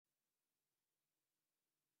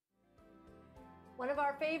One of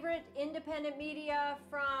our favorite independent media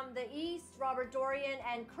from the East, Robert Dorion,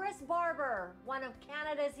 and Chris Barber, one of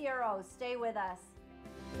Canada's heroes. Stay with us.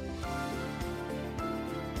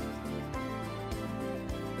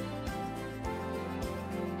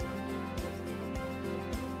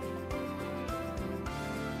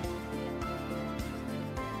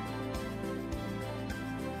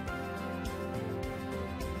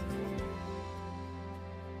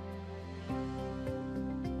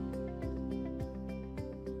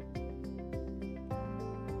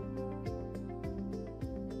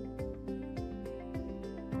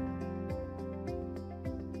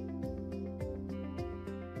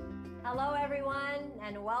 Hello, everyone,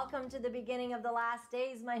 and welcome to the beginning of the last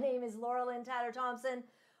days. My name is Laura-Lynn Thompson.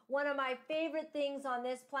 One of my favorite things on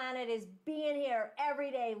this planet is being here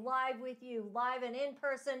every day, live with you, live and in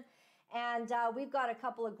person. And we've got a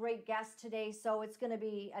couple of great guests today, so it's going to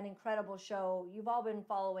be an incredible show. You've all been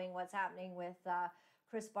following what's happening with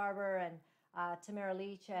Chris Barber and Tamara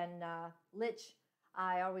Leach and Litch.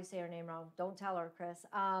 I always say her name wrong. Don't tell her, Chris.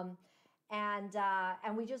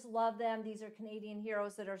 And we just love them. These are Canadian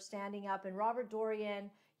heroes that are standing up. And Robert Dorion,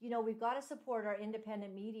 you know, we've got to support our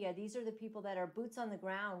independent media. These are the people that are boots on the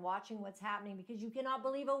ground watching what's happening, because you cannot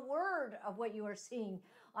believe a word of what you are seeing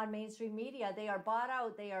on mainstream media. They are bought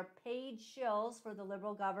out. They are paid shills for the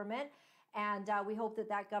Liberal government. And we hope that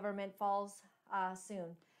that government falls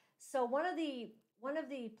soon. So one of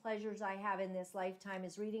the pleasures I have in this lifetime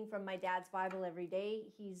is reading from my dad's Bible every day.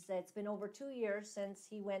 It's been over 2 years since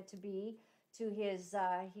he went to be to his,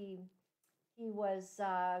 he was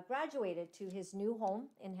graduated to his new home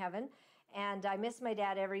in heaven. And I miss my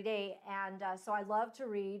dad every day. And so I love to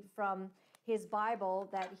read from his Bible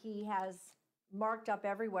that he has marked up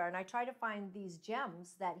everywhere. And I try to find these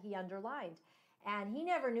gems that he underlined. And he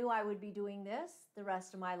never knew I would be doing this the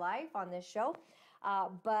rest of my life on this show.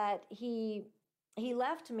 But he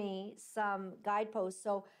left me some guideposts.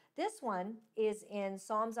 So this one is in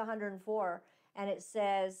Psalms 104, and it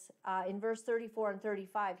says in verse 34 and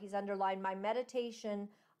 35, he's underlined, "My meditation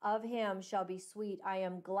of him shall be sweet. I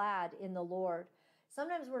am glad in the Lord."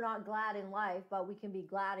 Sometimes we're not glad in life, but we can be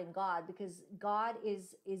glad in God, because God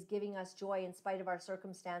is giving us joy in spite of our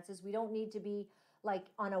circumstances. We don't need to be like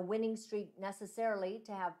on a winning streak necessarily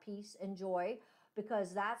to have peace and joy,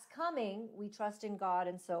 because that's coming. We trust in God,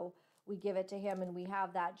 and so we give it to him, and we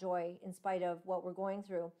have that joy in spite of what we're going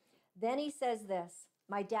through. Then he says this.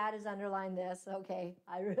 My dad has underlined this. Okay,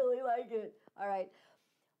 I really like it. All right.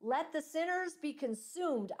 "Let the sinners be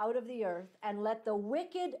consumed out of the earth, and let the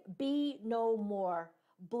wicked be no more.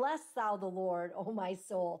 Bless thou the Lord, O my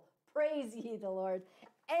soul. Praise ye the Lord."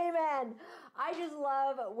 Amen. I just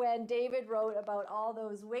love when David wrote about all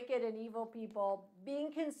those wicked and evil people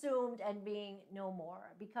being consumed and being no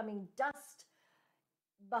more, becoming dust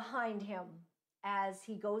behind him as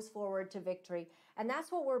he goes forward to victory. And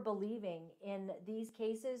that's what we're believing in these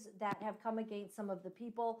cases that have come against some of the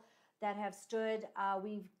people that have stood.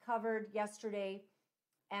 We've covered yesterday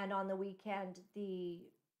and on the weekend the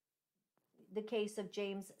case of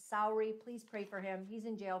James Sowery. Please pray for him. He's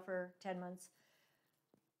in jail for 10 months.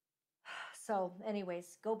 So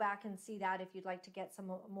anyways, go back and see that if you'd like to get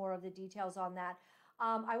some more of the details on that.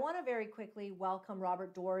 I want to very quickly welcome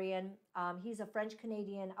Robert Dorion. He's a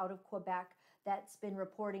French-Canadian out of Quebec that's been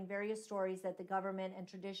reporting various stories that the government and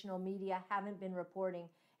traditional media haven't been reporting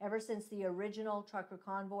ever since the original trucker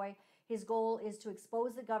convoy. His goal is to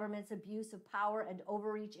expose the government's abuse of power and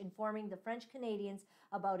overreach, informing the French Canadians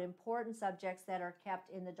about important subjects that are kept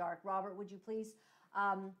in the dark. Robert, would you please?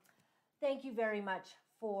 Thank you very much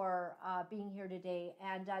for being here today,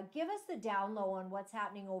 and give us the down low on what's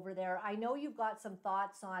happening over there. I know you've got some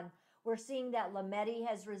thoughts on, we're seeing that Lametti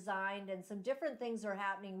has resigned and some different things are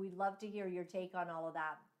happening. We'd love to hear your take on all of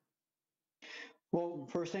that. Well,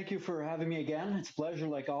 first, thank you for having me again. It's a pleasure,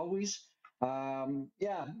 like always.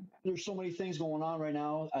 Yeah, there's so many things going on right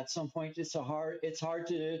now. At some point, it's hard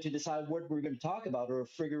to decide what we're going to talk about or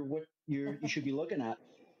figure what you should be looking at.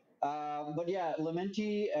 But yeah,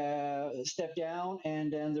 Lametti stepped down,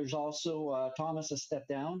 and then there's also Thomas has stepped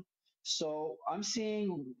down. So I'm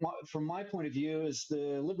seeing, from my point of view, is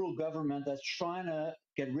the Liberal government that's trying to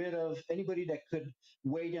get rid of anybody that could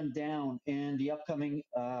weigh them down in the upcoming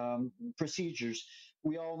procedures.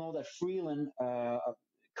 We all know that Freeland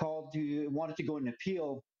wanted to go and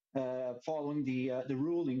appeal following the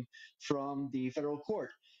ruling from the federal court.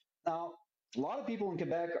 Now, a lot of people in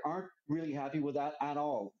Quebec aren't really happy with that at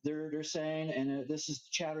all. They're saying, and this is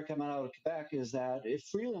chatter coming out of Quebec, is that if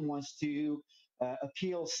Freeland wants to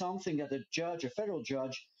appeal something that a federal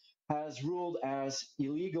judge, has ruled as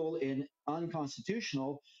illegal and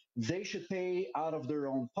unconstitutional, they should pay out of their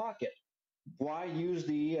own pocket. why use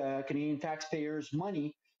the Canadian taxpayers'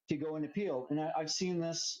 money to go and appeal? And I've seen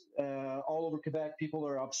this all over Quebec. People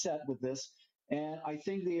are upset with this, and I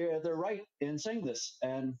think they're right in saying this.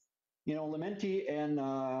 And Lementi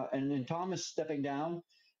and Thomas stepping down,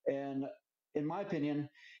 and in my opinion,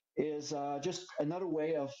 is just another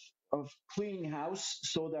way of cleaning house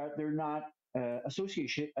so that they're not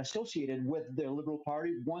associated with the Liberal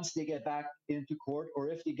Party once they get back into court, or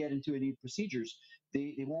if they get into any procedures.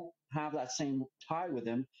 They won't have that same tie with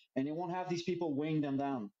them, and they won't have these people weighing them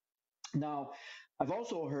down. Now, I've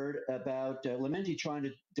also heard about Lementi trying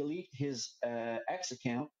to delete his X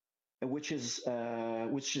account, which has a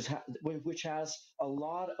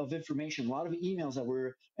lot of information, a lot of emails that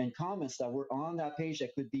were and comments that were on that page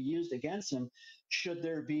that could be used against him should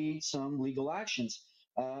there be some legal actions.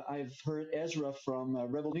 I've heard Ezra from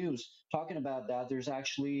Rebel News talking about that. There's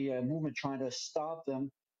actually a movement trying to stop them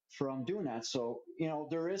from doing that. So,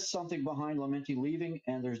 there is something behind Lementi leaving,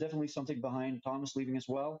 and there's definitely something behind Thomas leaving as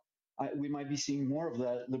well. We might be seeing more of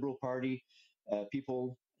the Liberal Party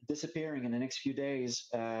people disappearing in the next few days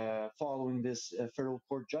following this federal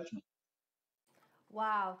court judgment.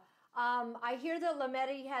 Wow. I hear that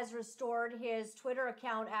Lametti has restored his Twitter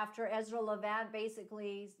account after Ezra Levant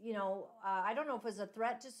basically, I don't know if it was a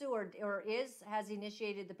threat to sue or has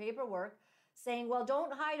initiated the paperwork saying, well,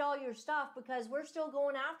 don't hide all your stuff because we're still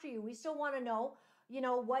going after you. We still want to know,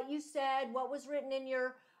 what you said, what was written in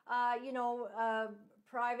your,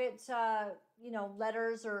 private,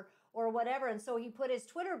 letters or whatever. And so he put his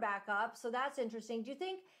Twitter back up. So that's interesting. Do you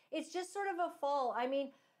think it's just sort of a fall? I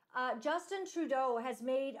mean, Justin Trudeau has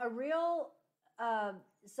made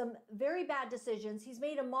some very bad decisions. He's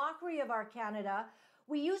made a mockery of our Canada.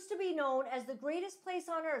 We used to be known as the greatest place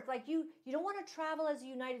on earth. Like you don't want to travel as a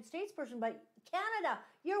United States person, but Canada,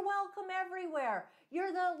 you're welcome everywhere.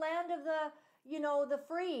 You're the land of the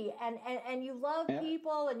free, and you love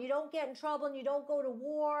people, and you don't get in trouble, and you don't go to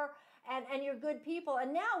war, and you're good people.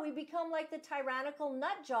 And now we become like the tyrannical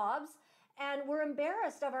nut jobs, and we're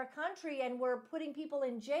embarrassed of our country, and we're putting people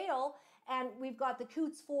in jail. And we've got the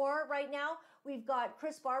Coots 4 right now. We've got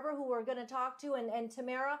Chris Barber, who we're going to talk to, and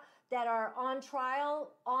Tamara, that are on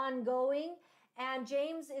trial, ongoing. And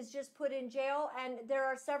James is just put in jail. And there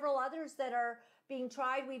are several others that are being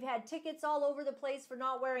tried. We've had tickets all over the place for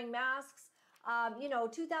not wearing masks.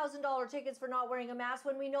 $2,000 tickets for not wearing a mask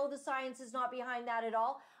when we know the science is not behind that at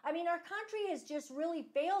all. I mean, our country has just really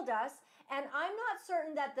failed us. And I'm not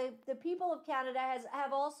certain that the people of Canada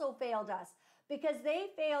have also failed us, because they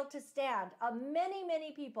failed to stand. Many,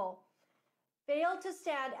 many people failed to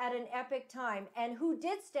stand at an epic time. And who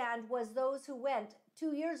did stand was those who went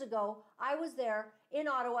 2 years ago. I was there in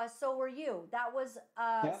Ottawa, so were you. That was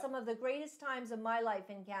some of the greatest times of my life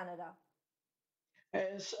in Canada.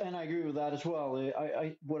 Yes, and I agree with that as well.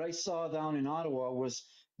 What I saw down in Ottawa was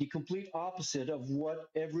the complete opposite of what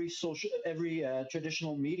every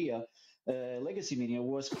traditional media, legacy media,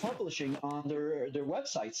 was publishing on their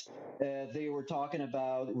websites. They were talking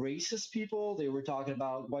about racist people. They were talking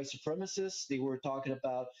about white supremacists. They were talking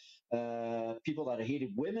about people that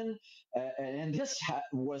hated women, and this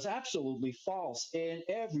was absolutely false in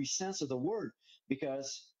every sense of the word,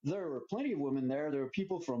 because there were plenty of women there. There were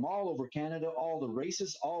people from all over Canada, all the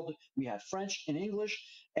races, we had French and English,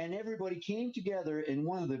 and everybody came together in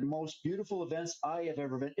one of the most beautiful events I have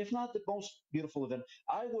ever been, if not the most beautiful event.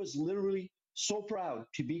 I was literally so proud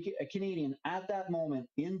to be a Canadian at that moment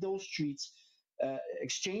in those streets,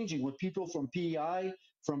 exchanging with people from PEI,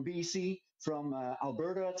 from BC, from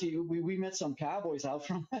Alberta. We met some cowboys out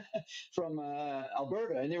from from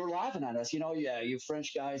Alberta, and they were laughing at us. Yeah, you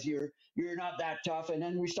French guys, you're not that tough. And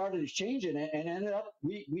then we started exchanging it, and ended up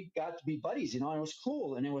we got to be buddies. And it was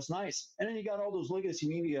cool and it was nice. And then you got all those legacy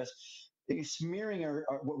media smearing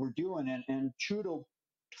what we're doing, and Trudeau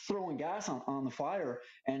throwing gas on the fire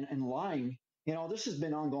and lying. This has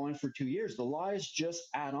been ongoing for 2 years. The lies just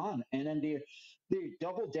add on, and then they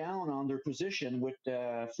double down on their position with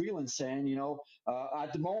Freeland saying,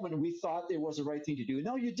 at the moment we thought it was the right thing to do.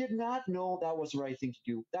 No, you did not know that was the right thing to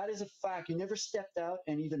do. That is a fact. You never stepped out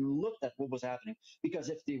and even looked at what was happening, because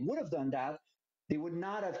if they would have done that, they would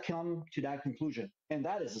not have come to that conclusion. And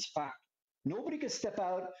that is a fact. Nobody could step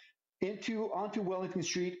out onto Wellington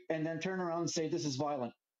Street and then turn around and say this is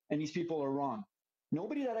violent and these people are wrong.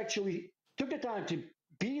 Nobody that actually took the time to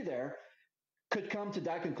be there could come to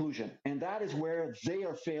that conclusion. And that is where they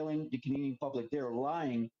are failing the Canadian public. They're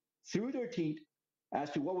lying through their teeth as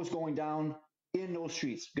to what was going down in those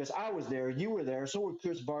streets. Because I was there, you were there, so were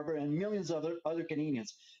Chris Barber and millions of other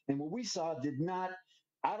Canadians. And what we saw did not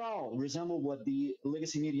at all resemble what the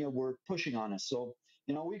legacy media were pushing on us. So,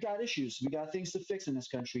 we've got issues. We got things to fix in this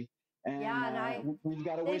country. and Yeah, and we've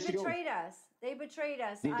got a they ways to go. betrayed us. They betrayed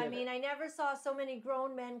us. They I did. mean, I never saw so many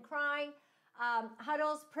grown men crying.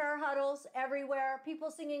 Huddles, prayer huddles everywhere.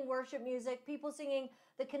 People singing worship music. People singing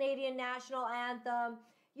the Canadian national anthem.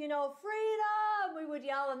 You know, freedom, we would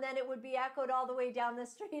yell, and then it would be echoed all the way down the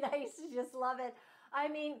street. I used to just love it. I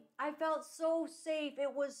mean, I felt so safe.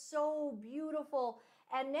 It was so beautiful.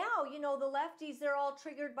 And now, you know, the lefties, they're all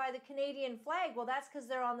triggered by the Canadian flag. Well, that's because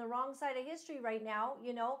they're on the wrong side of history right now,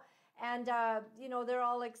 you know. And, you know, they're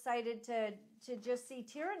all excited to just see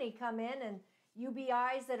tyranny come in, and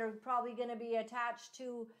UBIs that are probably going to be attached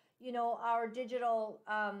to, you know, our digital,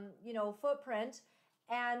 you know, footprint.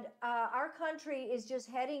 And our country is just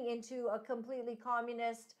heading into a completely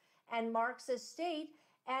communist and Marxist state.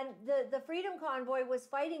 And the Freedom Convoy was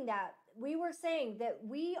fighting that. We were saying that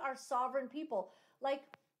we are sovereign people. Like,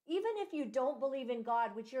 even if you don't believe in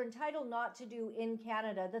God, which you're entitled not to do in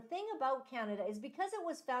Canada, the thing about Canada is because it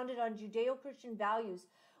was founded on Judeo-Christian values,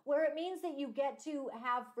 where it means that you get to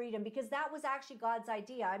have freedom, because that was actually God's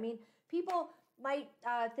idea. I mean, people might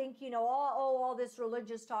think, you know, all this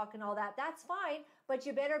religious talk and all that. That's fine, but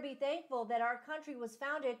you better be thankful that our country was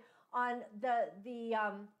founded on the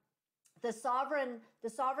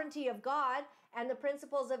sovereignty of God and the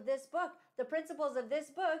principles of this book. The principles of this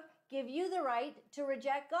book give you the right to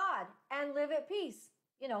reject God and live at peace,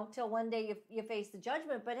 you know, till one day you face the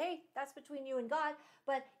judgment. But hey, that's between you and God.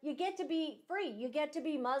 But you get to be free. You get to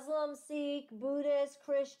be Muslim, Sikh, Buddhist,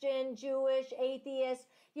 Christian, Jewish, atheist.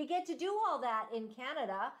 You get to do all that in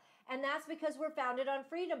Canada. And that's because we're founded on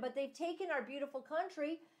freedom. But they've taken our beautiful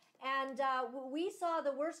country, and we saw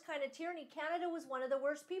the worst kind of tyranny. Canada was one of the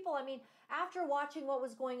worst people. I mean, after watching what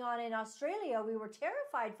was going on in Australia, we were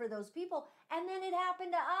terrified for those people. And then it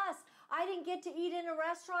happened to us. I didn't get to eat in a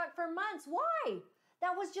restaurant for months. Why?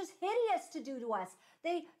 That was just hideous to do to us.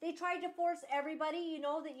 They tried to force everybody, you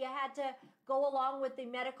know, that you had to go along with the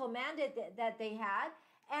medical mandate that they had.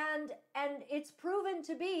 And it's proven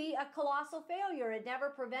to be a colossal failure. It never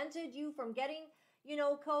prevented you from getting, you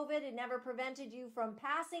know, COVID. It never prevented you from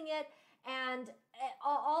passing it. And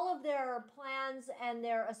all of their plans and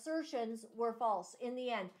their assertions were false in the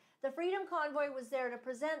end. The Freedom Convoy was there to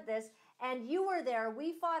present this, and you were there.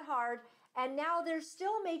 We fought hard, and now they're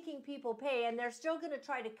still making people pay, and they're still going to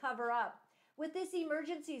try to cover up. With this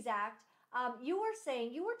Emergencies Act, you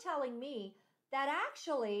were telling me that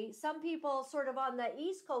actually some people sort of on the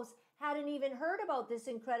East Coast hadn't even heard about this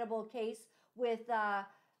incredible case with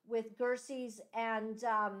Gersies and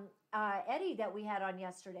Eddie that we had on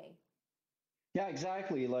yesterday. Yeah,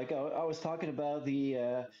 exactly. Like I was talking about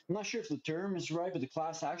I'm not sure if the term is right, but the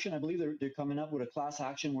class action. I believe they're coming up with a class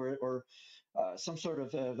action where, or some sort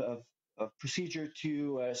of procedure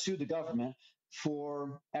to sue the government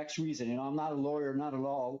for X reason. You know, I'm not a lawyer, not at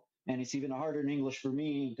all, and it's even harder in English for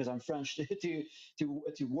me because I'm French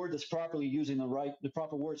to word this properly using the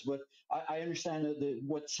proper words. But I understand that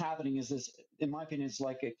what's happening is this, in my opinion, is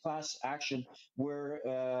like a class action where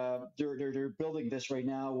they're building this right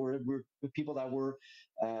now, where we're people that were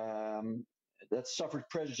that suffered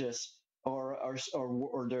prejudice or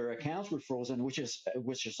their accounts were frozen, which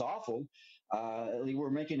is awful. We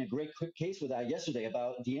were making a great case with that yesterday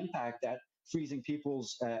about the impact that freezing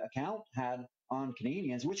people's account had on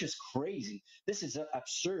Canadians, which is crazy. This is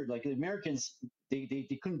absurd. Like the Americans, they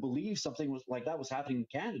couldn't believe something was like that was happening in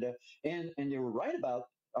Canada, and they were right about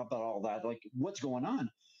all that. Like what's going on?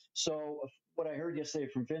 So what I heard yesterday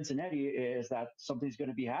from Vince and Eddie is that something's going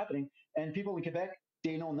to be happening, and people in Quebec,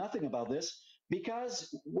 they know nothing about this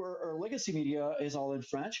because our legacy media is all in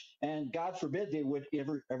French, and God forbid they would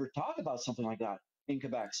ever talk about something like that in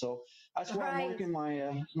Quebec. So that's why I'm Right. working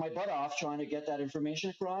my butt off trying to get that information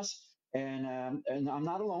across. And I'm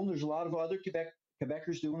not alone. There's a lot of other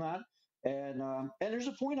Quebecers doing that. And there's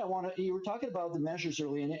a point I want to. You were talking about the measures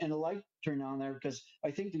early, and a light turned on there because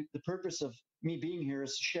I think the purpose of me being here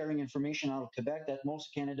is sharing information out of Quebec that most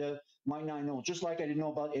of Canada might not know. Just like I didn't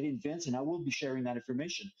know about Eddie and Vince, and I will be sharing that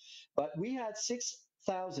information. But we had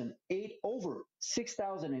over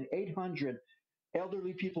 6,800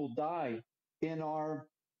 elderly people die in our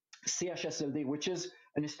CHSLD, which is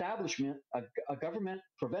an establishment, a government,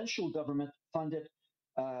 provincial government funded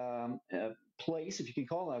place, if you can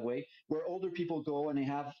call it that way, where older people go and they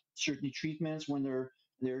have certain treatments when they're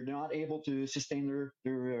not able to sustain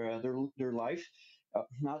their life.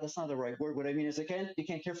 No, that's not the right word. What I mean is they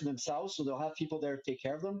can't care for themselves, so they'll have people there to take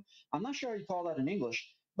care of them. I'm not sure how you call that in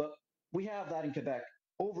English, but we have that in Quebec.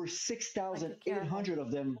 Over 6,800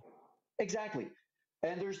 of them. Exactly.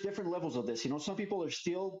 And there's different levels of this. You know, some people are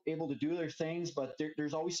still able to do their things, but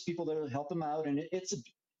there's always people that will help them out. And it's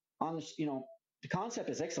honest, you know, the concept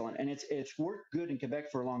is excellent, and it's worked good in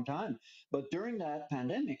Quebec for a long time. But during that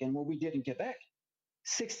pandemic and what we did in Quebec,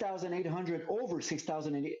 6,800 over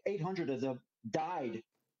 6,800 of them died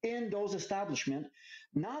in those establishments,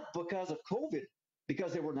 not because of COVID,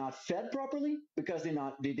 because they were not fed properly, because they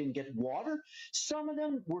didn't get water. Some of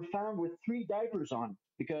them were found with 3 diapers on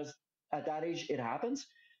because at that age it happens.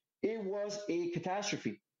 It was a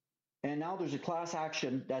catastrophe. And now there's a class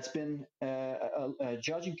action that's been a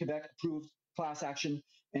judge in Quebec approved class action,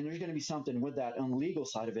 and there's going to be something with that on the legal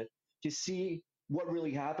side of it to see what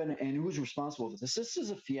really happened and who's responsible for this. This is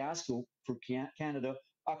a fiasco for Canada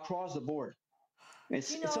across the board. You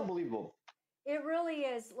It's know, unbelievable. it really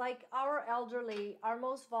is. Like our elderly, our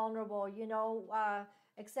most vulnerable,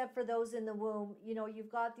 except for those in the womb,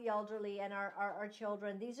 you've got the elderly and our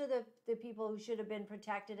children. These are the people who should have been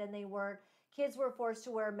protected and they weren't. Kids were forced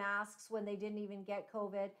to wear masks when they didn't even get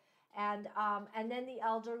COVID. And then the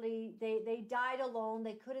elderly, they died alone.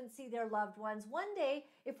 They couldn't see their loved ones. One day,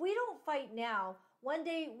 if we don't fight now, one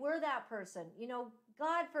day we're that person.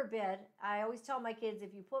 God forbid. I always tell my kids,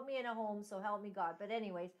 if you put me in a home, so help me God. But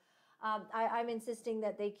anyways, I'm insisting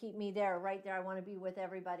that they keep me there, right there. I want to be with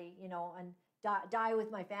everybody, and die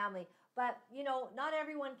with my family. But, not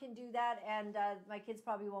everyone can do that. And my kids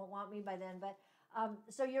probably won't want me by then. But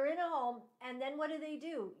so you're in a home, and then what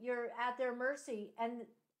do? You're at their mercy,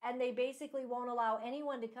 and they basically won't allow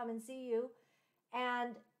anyone to come and see you.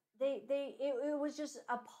 And it was just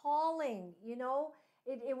appalling,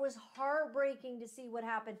 It was heartbreaking to see what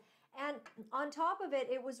happened. And on top of it,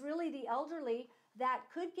 it was really the elderly that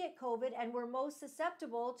could get COVID and were most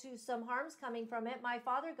susceptible to some harms coming from it. My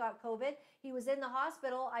father got COVID. He was in the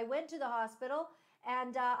hospital. I went to the hospital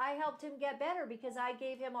and I helped him get better because I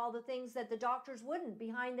gave him all the things that the doctors wouldn't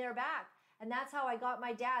behind their back. And that's how I got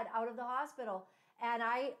my dad out of the hospital. And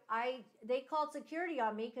they called security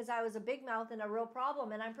on me because I was a big mouth and a real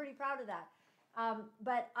problem. And I'm pretty proud of that.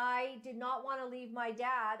 But I did not want to leave my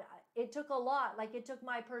dad. It took a lot. Like it took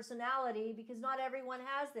my personality because not everyone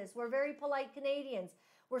has this. We're very polite Canadians.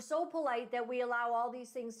 We're so polite that we allow all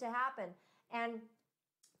these things to happen. And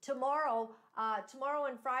tomorrow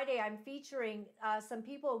and Friday, I'm featuring some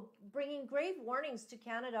people bringing grave warnings to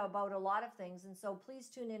Canada about a lot of things. And so please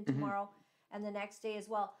tune in tomorrow and the next day as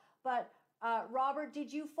well. But Robert,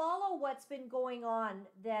 did you follow what's been going on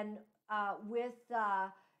then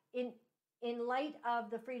in light of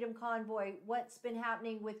the Freedom Convoy, what's been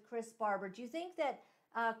happening with Chris Barber? Do you think that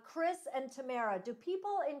Chris and Tamara, do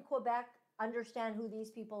people in Quebec understand who these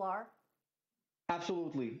people are?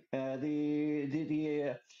 Absolutely.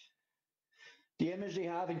 The image they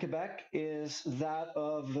have in Quebec is that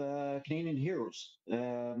of Canadian heroes.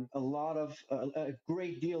 A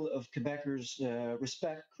great deal of Quebecers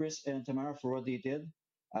respect Chris and Tamara for what they did.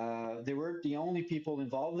 They weren't the only people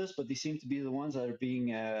involved in this, but they seem to be the ones that are being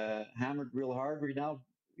hammered real hard right now,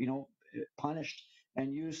 punished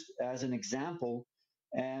and used as an example.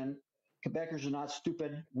 And Quebecers are not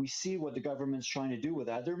stupid. We see what the government's trying to do with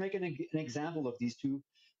that. They're making an example of these two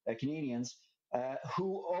Canadians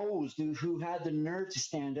who had the nerve to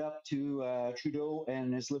stand up to Trudeau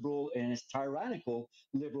and his tyrannical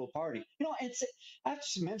liberal party. I have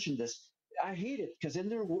to mention this. I hate it because in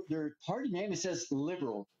their party name it says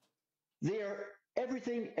liberal. They are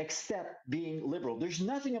everything except being liberal. There's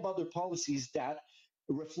nothing about their policies that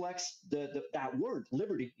reflects that word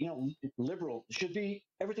liberty. Liberal should be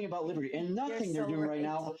everything about liberty, and nothing they're doing right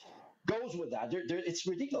now goes with that. It's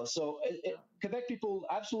ridiculous. So Quebec people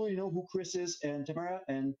absolutely know who Chris is and Tamara,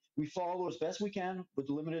 and we follow as best we can with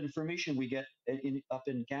the limited information we get up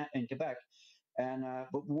in Quebec. And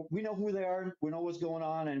but we know who they are, we know what's going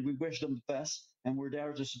on, and we wish them the best, and we're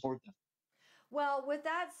there to support them. Well, with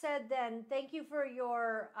that said, then, thank you for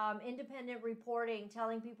your independent reporting,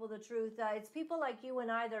 telling people the truth. It's people like you and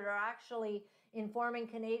I that are actually informing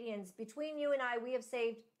Canadians. Between you and I, we have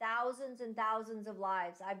saved thousands and thousands of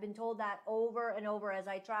lives. I've been told that over and over as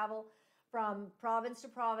I travel from province to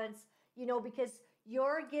province, because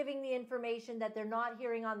you're giving the information that they're not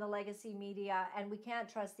hearing on the legacy media, and we can't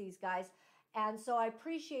trust these guys. And so I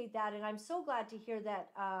appreciate that, and I'm so glad to hear that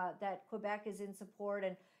that Quebec is in support,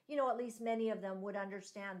 and at least many of them would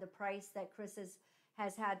understand the price that Chris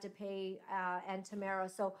has had to pay, and Tamara.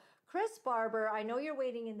 So Chris Barber, I know you're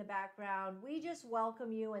waiting in the background. We just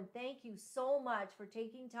welcome you and thank you so much for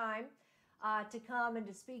taking time to come and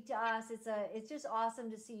to speak to us. It's just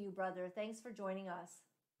awesome to see you, brother. Thanks for joining us.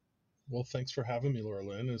 Well, thanks for having me,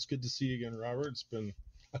 Laura-Lynn. It's good to see you again, Robert. It's been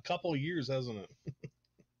a couple of years, hasn't it?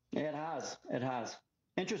 It has. It has.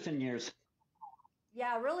 Interesting years.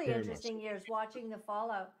 Yeah, really Very interesting much. years watching the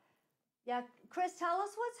fallout. Yeah, Chris, tell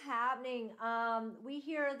us what's happening. We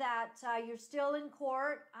hear that you're still in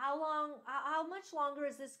court. How long? How much longer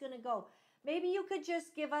is this going to go? Maybe you could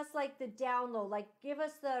just give us like the download, like give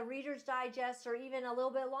us the Reader's Digest, or even a little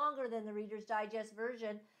bit longer than the Reader's Digest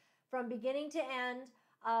version, from beginning to end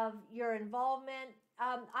of your involvement.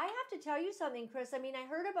 I have to tell you something, Chris. I mean, I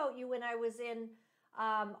heard about you when I was in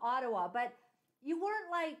Ottawa, but you weren't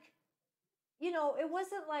like, it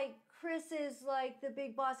wasn't like Chris is like the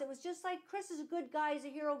big boss. It was just like Chris is a good guy, he's a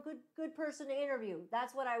hero, good person to interview.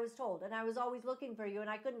 That's what I was told. And I was always looking for you and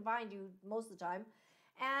I couldn't find you most of the time.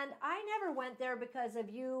 And I never went there because of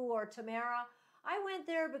you or Tamara. I went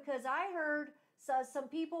there because I heard some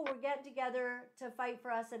people were getting together to fight for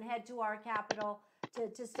us and head to our capital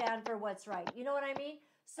to stand for what's right. You know what I mean?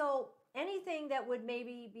 So anything that would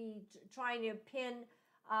maybe be trying to pin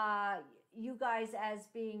you guys as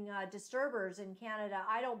being disturbers in Canada,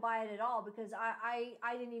 I don't buy it at all, because I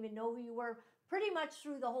didn't even know who you were pretty much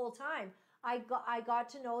through the whole time. I got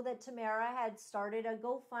to know that Tamara had started a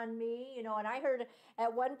GoFundMe, and I heard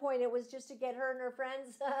at one point it was just to get her and her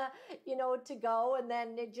friends, to go, and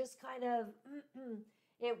then it just kind of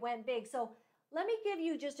it went big. So let me give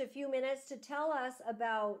you just a few minutes to tell us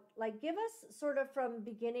about, like, give us sort of from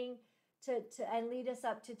beginning to and lead us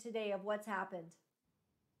up to today of what's happened.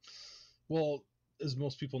 Well, as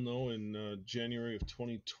most people know, in January of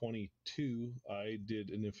 2022, I did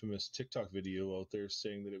an infamous TikTok video out there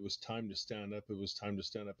saying that it was time to stand up. It was time to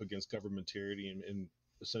stand up against government tyranny and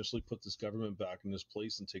essentially put this government back in this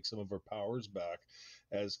place and take some of our powers back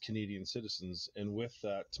as Canadian citizens. And with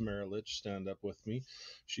that, Tamara Litch stand up with me.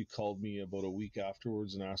 She called me about a week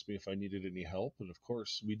afterwards and asked me if I needed any help. And of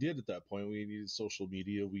course, we did at that point. We needed social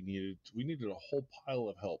media. We needed a whole pile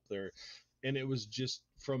of help there. And it was just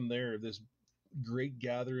from there, this great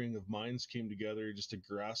gathering of minds came together, just a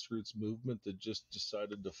grassroots movement that just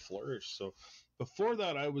decided to flourish. So before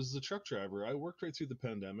that, I was the truck driver. I worked right through the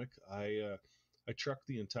pandemic. I trucked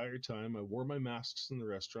the entire time. I wore my masks in the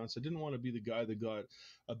restaurants. I didn't want to be the guy that got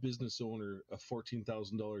a business owner a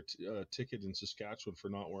 $14,000 ticket in Saskatchewan for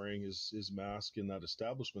not wearing his mask in that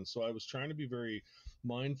establishment. So I was trying to be very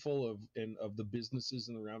mindful of the businesses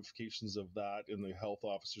and the ramifications of that, and the health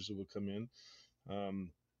officers who would come in.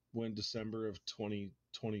 When December of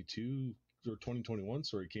 2022 or 2021,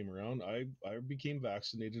 sorry, came around, I became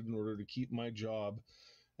vaccinated in order to keep my job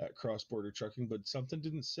at cross-border trucking, but something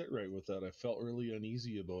didn't sit right with that. I felt really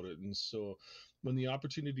uneasy about it. And so when the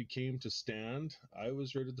opportunity came to stand, I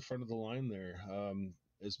was right at the front of the line there.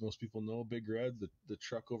 As most people know, Big Red, the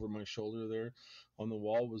truck over my shoulder there on the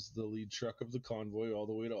wall, was the lead truck of the convoy all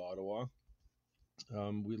the way to Ottawa.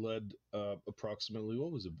 We led approximately,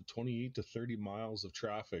 28 to 30 miles of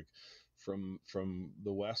traffic from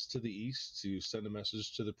the west to the east to send a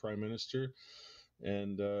message to the Prime Minister,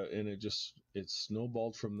 and it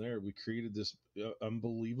snowballed from there. We created this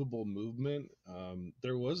unbelievable movement.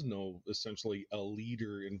 There was no essentially a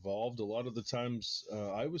leader involved. A lot of the times,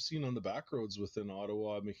 I was seen on the back roads within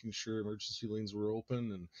Ottawa, making sure emergency lanes were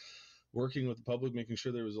open and working with the public, making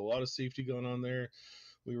sure there was a lot of safety going on there.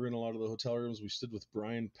 We were in a lot of the hotel rooms. We stood with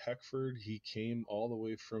Brian Peckford. He came all the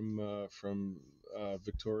way from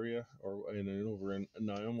Victoria, or over in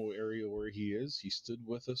Nanaimo area where he is. He stood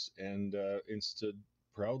with us and stood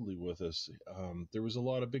proudly with us. There was a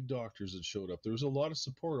lot of big doctors that showed up. There was a lot of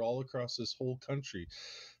support all across this whole country.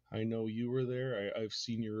 I know you were there. I've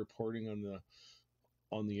seen your reporting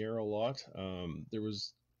on the air a lot. There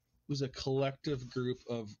was a collective group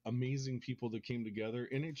of amazing people that came together,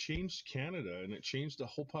 and it changed Canada, and it changed a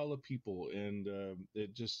whole pile of people. And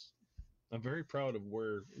I'm very proud of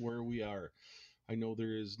where we are. I know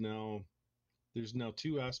there's now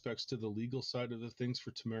two aspects to the legal side of the things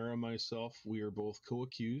for Tamara and myself. We are both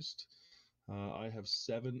co-accused. I have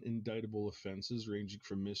 7 indictable offenses, ranging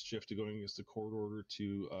from mischief to going against a court order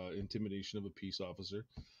to intimidation of a peace officer,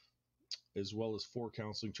 as well as 4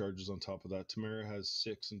 counseling charges on top of that. Tamara has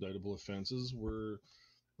 6 indictable offenses. We're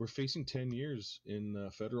facing 10 years in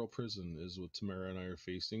federal prison is what Tamara and I are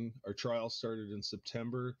facing. Our trial started in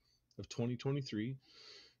September of 2023,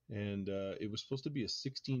 and it was supposed to be a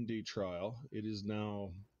 16-day trial. It is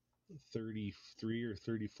now 33 or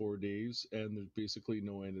 34 days, and there's basically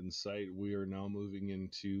no end in sight. We are now moving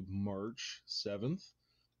into March 7th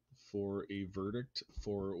for a verdict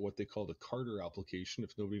for what they call the Carter application.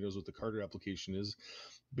 If nobody knows what the Carter application is,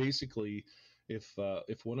 basically, if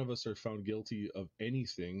one of us are found guilty of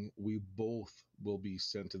anything, we both will be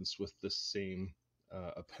sentenced with the same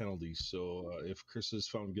penalty. So if Chris is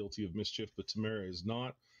found guilty of mischief but Tamara is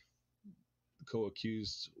not,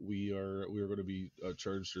 co-accused, we are going to be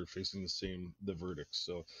charged or facing the verdict.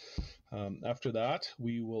 So after that,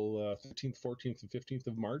 we will 13th, 14th, and 15th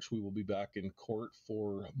of March, we will be back in court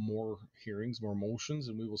for more hearings, more motions,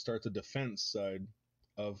 and we will start the defense side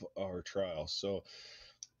of our trial. So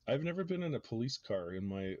I've never been in a police car in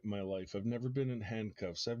my life. I've never been in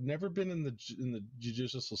handcuffs. I've never been in the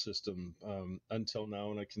judicial system until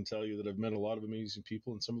now, and I can tell you that I've met a lot of amazing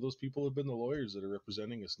people, and some of those people have been the lawyers that are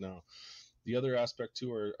representing us now. The other aspect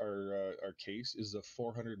to our case is a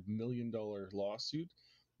 $400 million lawsuit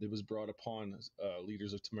that was brought upon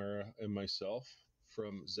leaders of Tamara and myself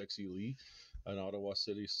from Zexi Lee, an Ottawa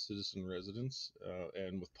City citizen residence,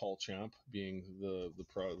 and with Paul Champ being the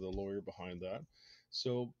lawyer behind that.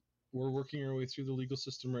 So we're working our way through the legal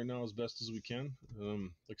system right now as best as we can. Like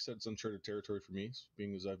I said, it's uncharted territory for me,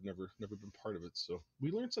 being as I've never been part of it. So we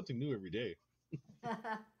learn something new every day.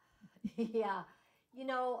 Yeah.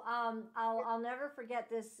 I'll never forget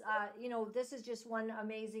this. This is just one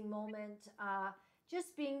amazing moment.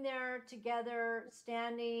 Just being there together,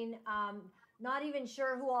 standing, not even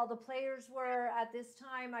sure who all the players were at this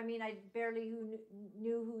time. I mean, I barely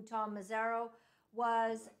knew who Tom Mazzaro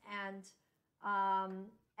was, and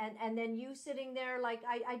then you sitting there, like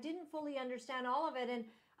I didn't fully understand all of it, and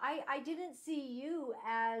I didn't see you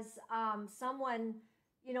as someone,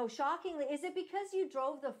 shockingly. Is it because you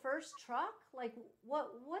drove the first truck? Like, what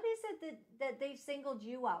is it that they've singled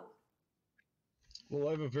you out? Well,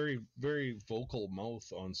 I have a very, very vocal mouth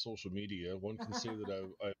on social media. One can say that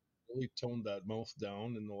I've really toned that mouth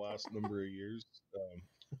down in the last number of years,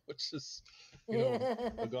 which is,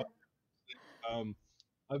 a god.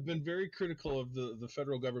 I've been very critical of the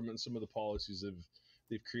federal government and some of the policies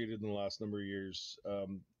they've created in the last number of years.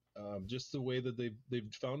 Just the way that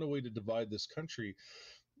they've found a way to divide this country.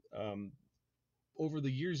 Over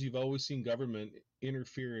the years, you've always seen government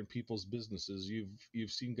interfere in people's businesses.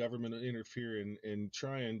 You've seen government interfere and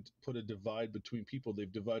try and put a divide between people.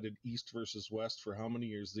 They've divided East versus West for how many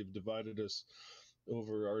years? They've divided us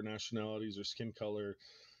over our nationalities or skin color.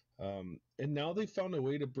 And now they found a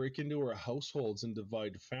way to break into our households and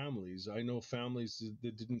divide families. I know families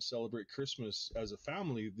that didn't celebrate Christmas as a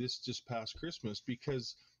family this just past Christmas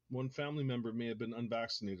because one family member may have been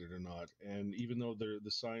unvaccinated or not. And even though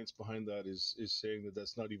the science behind that is saying that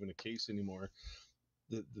that's not even a case anymore,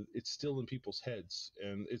 it's still in people's heads,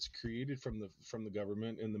 and it's created from the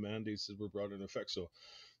government and the mandates that were brought into effect. So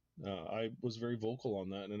I was very vocal on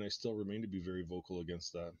that, and I still remain to be very vocal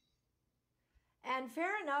against that. And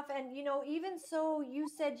fair enough. And even so, you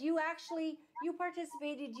said you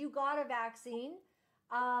participated, you got a vaccine.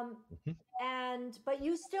 Mm-hmm. But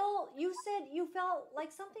you said you felt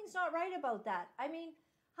like something's not right about that. I mean,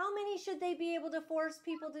 how many should they be able to force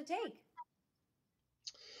people to take?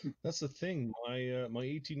 That's the thing. My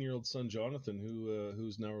 18-year-old son Jonathan,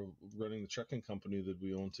 who's now running the trucking company that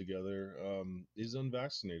we own together, is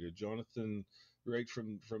unvaccinated. Jonathan, right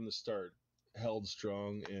from the start, held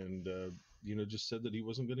strong and just said that he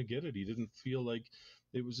wasn't going to get it. He didn't feel like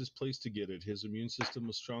it was his place to get it. His immune system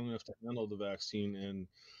was strong enough to handle the vaccine, and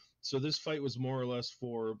so this fight was more or less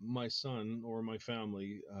for my son or my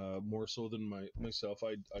family, more so than myself.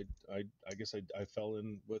 I guess I fell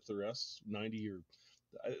in with the rest.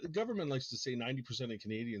 The government likes to say 90% of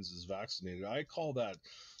Canadians is vaccinated. I call that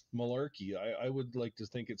malarkey. I would like to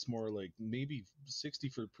think it's more like maybe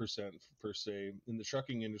 60% per se. In the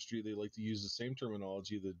trucking industry, they like to use the same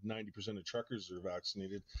terminology that 90% of truckers are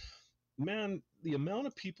vaccinated. Man, the amount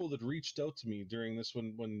of people that reached out to me during this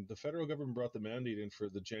when the federal government brought the mandate in for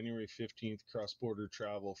the January 15th cross-border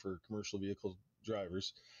travel for commercial vehicle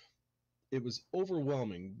drivers, it was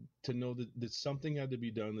overwhelming to know that something had to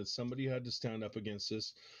be done, that somebody had to stand up against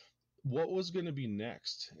this. What was going to be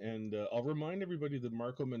next? And I'll remind everybody that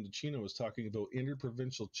Marco Mendocino was talking about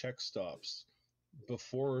interprovincial check stops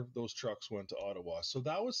before those trucks went to Ottawa. So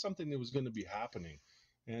that was something that was going to be happening.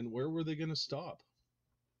 And where were they going to stop?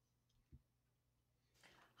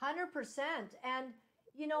 100%. And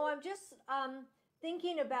I'm just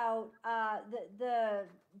thinking about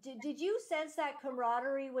did you sense that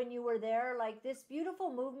camaraderie when you were there? Like this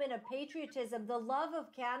beautiful movement of patriotism, the love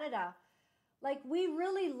of Canada. Like we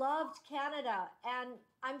really loved Canada. And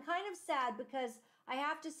I'm kind of sad because I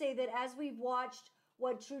have to say that as we've watched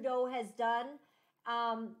what Trudeau has done,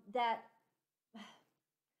 that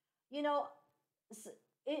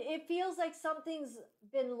it feels like something's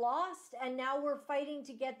been lost, and now we're fighting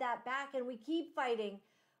to get that back, and we keep fighting,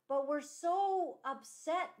 but we're so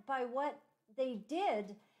upset by what they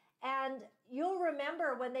did. And you'll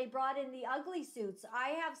remember when they brought in the ugly suits. I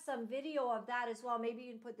have some video of that as well. Maybe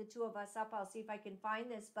you can put the two of us up. I'll see if I can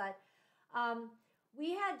find this. But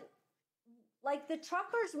we had like the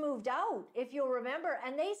truckers moved out, if you'll remember,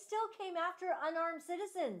 and they still came after unarmed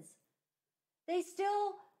citizens. They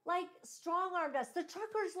still like strong armed us. The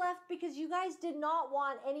truckers left because you guys did not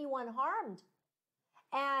want anyone harmed.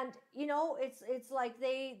 And you know, it's like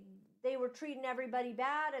they were treating everybody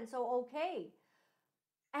bad, and so okay.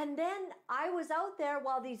 And then I was out there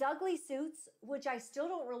while these ugly suits, which I still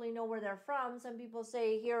don't really know where they're from. Some people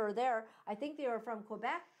say here or there. I think they were from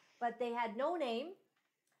Quebec, but they had no name.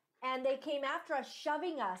 And they came after us,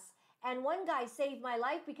 shoving us. And one guy saved my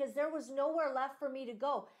life because there was nowhere left for me to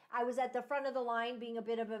go. I was at the front of the line, being a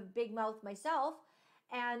bit of a big mouth myself,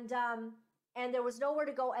 and there was nowhere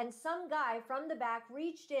to go. And some guy from the back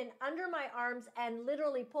reached in under my arms and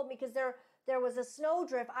literally pulled me, because there was a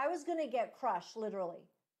snowdrift. I was going to get crushed, literally,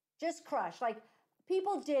 just crushed. Like,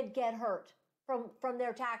 people did get hurt from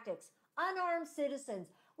their tactics. Unarmed citizens.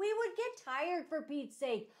 We would get tired, for Pete's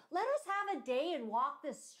sake. Let us have a day and walk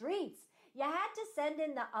the streets. You had to send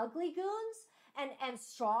in the ugly goons and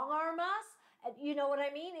strong arm us. You know what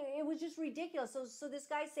I mean? It was just ridiculous. So this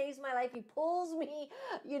guy saves my life. He pulls me,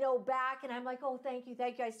 back, and I'm like, oh, thank you,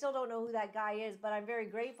 thank you. I still don't know who that guy is, but I'm very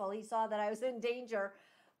grateful. He saw that I was in danger.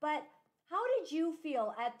 But how did you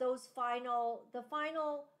feel at the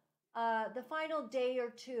final day or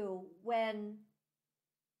two when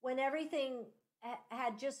everything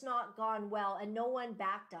had just not gone well and no one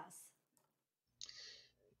backed us?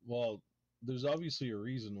 Well, there's obviously a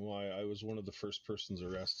reason why I was one of the first persons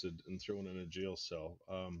arrested and thrown in a jail cell.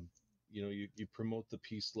 You promote the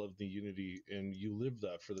peace, love, the unity, and you live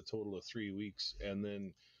that for the total of 3 weeks. And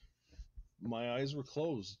then my eyes were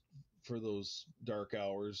closed for those dark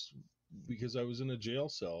hours because I was in a jail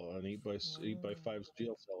cell, an 8x5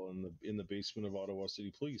 jail cell in the basement of Ottawa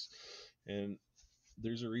City Police. And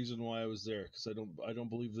there's a reason why I was there, because I don't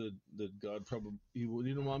believe that God probably he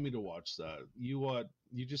didn't want me to watch that.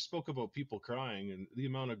 You just spoke about people crying, and the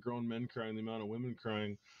amount of grown men crying, the amount of women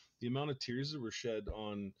crying, the amount of tears that were shed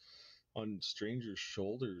on strangers'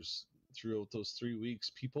 shoulders throughout those 3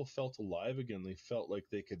 weeks. People felt alive again. They felt like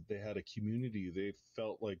they had a community. They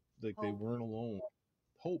felt like they weren't alone.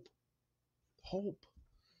 Hope.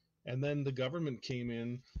 And then the government came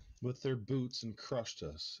in with their boots and crushed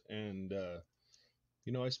us. And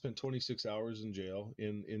I spent 26 hours in jail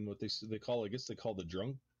in what they call, I guess they call the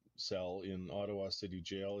drunk cell in Ottawa City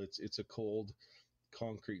Jail. It's a cold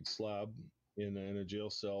concrete slab in a jail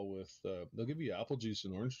cell with they'll give you apple juice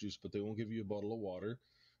and orange juice, but they won't give you a bottle of water,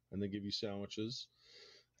 and they give you sandwiches.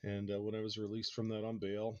 And when I was released from that on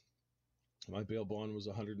bail, my bail bond was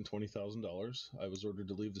 $120,000. I was ordered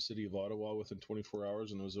to leave the city of Ottawa within 24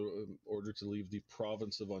 hours, and I was ordered to leave the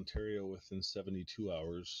province of Ontario within 72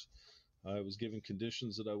 hours. I was given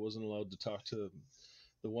conditions that I wasn't allowed to talk to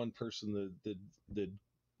the one person that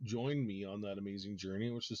joined me on that amazing journey,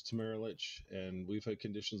 which is Tamara Litch. And we've had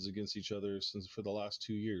conditions against each other for the last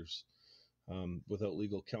 2 years without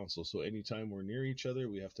legal counsel. So anytime we're near each other,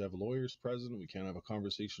 we have to have lawyers present. We can't have a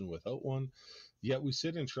conversation without one. Yet we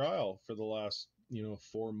sit in trial for the last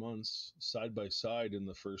 4 months side by side in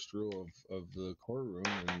the first row of the courtroom,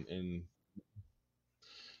 and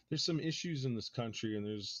there's some issues in this country, and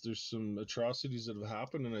there's some atrocities that have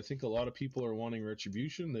happened, and I think a lot of people are wanting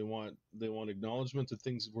retribution. They want acknowledgement that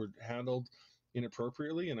things were handled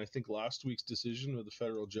inappropriately, and I think last week's decision of the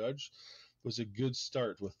federal judge was a good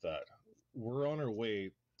start with that. We're on our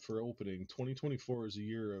way for opening. 2024 is a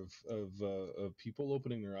year of people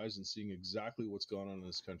opening their eyes and seeing exactly what's going on in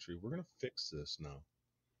this country. We're going to fix this now.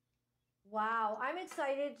 Wow, I'm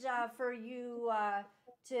excited for you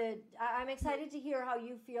I'm excited to hear how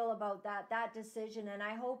you feel about that decision, and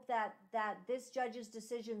I hope that this judge's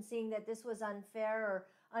decision, seeing that this was unfair or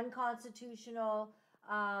unconstitutional,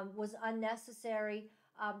 was unnecessary,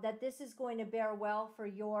 that this is going to bear well for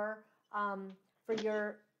your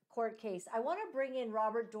court case. I want to bring in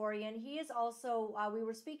Robert Dorion. He is also, we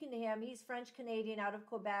were speaking to him, he's French-Canadian out of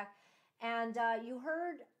Quebec, and you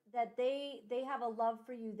heard that they have a love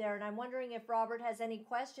for you there, and I'm wondering if Robert has any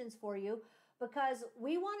questions for you, because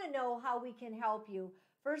we want to know how we can help you.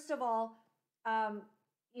 First of all,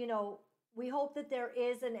 we hope that there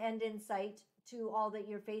is an end in sight to all that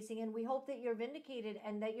you're facing, and we hope that you're vindicated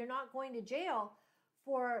and that you're not going to jail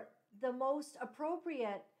for the most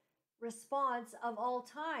appropriate response of all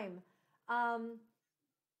time.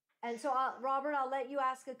 And so, Robert, I'll let you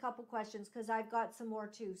ask a couple questions because I've got some more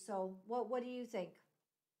too. So what do you think?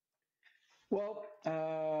 Well,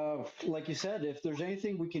 like you said, if there's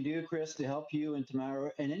anything we can do, Chris, to help you and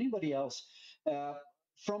Tamara and anybody else,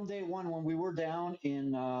 from day one when we were down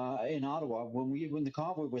in Ottawa, when the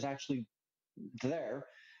convoy was actually there,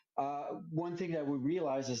 one thing that we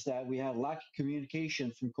realized is that we had lack of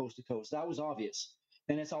communication from coast to coast. That was obvious.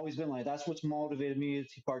 And it's always been like that's what's motivated me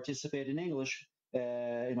to participate in English,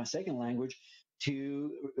 in my second language,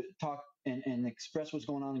 to talk and express what's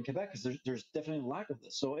going on in Quebec, because there's definitely a lack of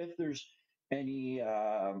this. So if there's any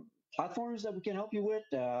platforms that we can help you with,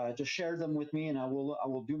 just share them with me, and I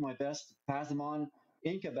will do my best to pass them on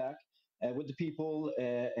in Quebec with the people,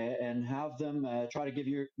 and have them try to give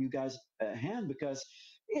you guys a hand, because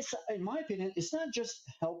it's, in my opinion, it's not just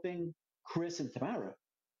helping Chris and Tamara.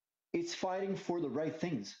 It's fighting for the right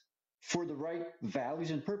things, for the right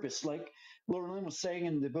values and purpose. Like Laura-Lynn was saying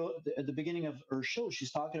at the beginning of her show,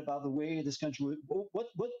 she's talking about the way this country. What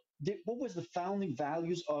was the founding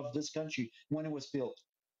values of this country when it was built?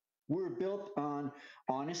 We were built on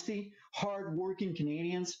honesty, hardworking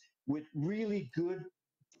Canadians with really good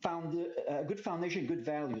foundation, good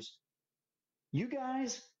values. You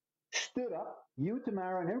guys stood up, you,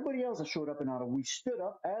 Tamara, and everybody else that showed up in Ottawa. We stood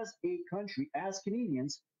up as a country, as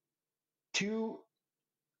Canadians, to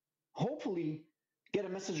hopefully get a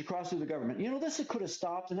message across to the government. This could have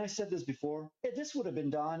stopped, and I said this before. This would have been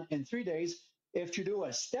done in 3 days if Trudeau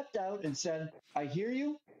had stepped out and said, I hear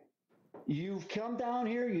you. You've come down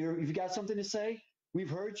here. You've got something to say. We've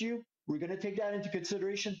heard you. We're going to take that into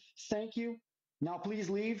consideration. Thank you. Now, please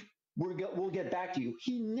leave. We'll get back to you.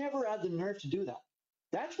 He never had the nerve to do that.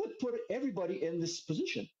 That's what put everybody in this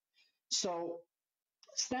position. So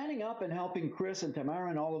standing up and helping Chris and Tamara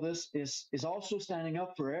and all of this is also standing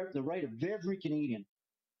up for the right of every Canadian.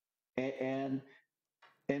 And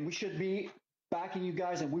we should be backing you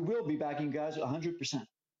guys, and we will be backing you guys 100%.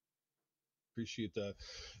 Appreciate that.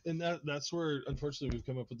 And that's where, unfortunately, we've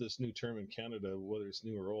come up with this new term in Canada, whether it's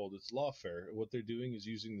new or old. It's lawfare. What they're doing is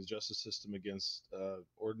using the justice system against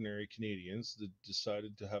ordinary Canadians that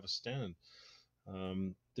decided to have a stand.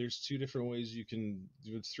 There's two different ways you can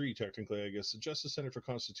do it, three technically, I guess. The Justice Center for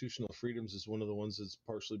Constitutional Freedoms is one of the ones that's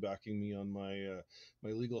partially backing me on my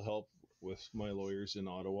legal help with my lawyers in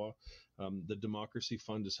Ottawa. The Democracy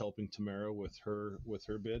Fund is helping Tamara with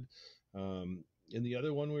her bid. And the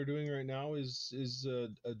other one we're doing right now is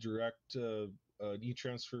a direct an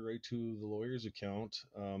e-transfer right to the lawyer's account,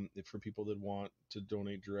 for people that want to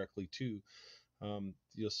donate directly to.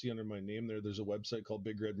 You'll see under my name there's a website called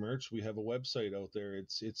Big Red Merch. We have a website out there.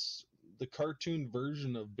 It's the cartoon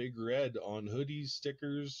version of Big Red on hoodies,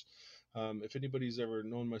 stickers. If anybody's ever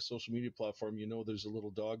known my social media platform, there's a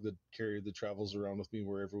little dog that travels around with me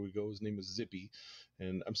wherever we go. His name is Zippy,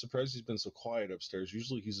 and I'm surprised he's been so quiet upstairs.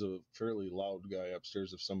 Usually he's a fairly loud guy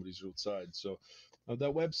upstairs if somebody's outside. So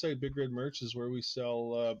that website, Big Red Merch, is where we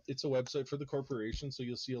sell. It's a website for the corporation, so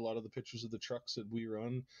you'll see a lot of the pictures of the trucks that we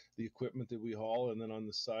run, the equipment that we haul, and then on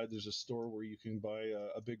the side there's a store where you can buy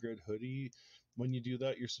a Big Red hoodie. When you do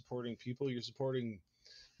that, you're supporting people. You're supporting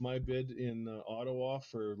my bid in Ottawa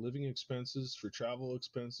for living expenses, for travel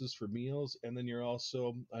expenses, for meals, and then you're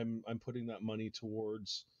also I'm putting that money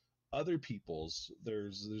towards other people's.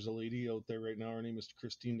 There's a lady out there right now. Her name is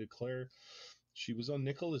Christine DeClaire. She was on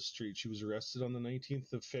Nicholas Street. She was arrested on the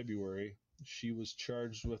 19th of February. She was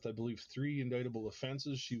charged with, I believe, 3 indictable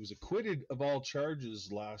offenses. She was acquitted of all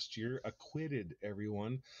charges last year. Acquitted,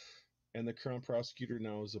 everyone. And the Crown prosecutor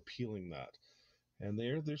now is appealing that. And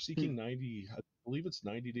they're seeking 90, I believe it's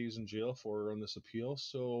 90 days in jail for her on this appeal.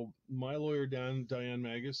 So my lawyer, Diane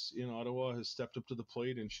Magus in Ottawa, has stepped up to the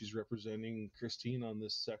plate, and she's representing Christine on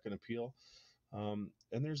this second appeal. And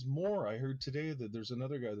there's more. I heard today that there's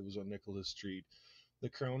another guy that was on Nicholas Street. The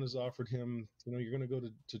Crown has offered him, you're going to go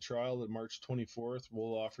to trial on March 24th.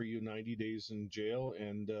 We'll offer you 90 days in jail,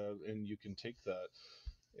 and you can take that.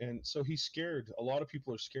 And so he's scared. A lot of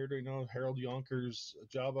people are scared right now. Harold Yonkers,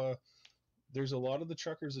 Jabba. There's a lot of the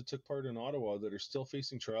truckers that took part in Ottawa that are still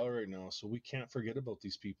facing trial right now. So we can't forget about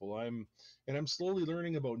these people. I'm slowly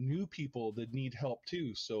learning about new people that need help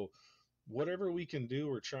too. So whatever we can do,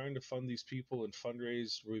 we're trying to fund these people and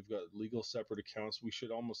fundraise. We've got legal separate accounts. We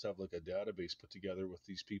should almost have like a database put together with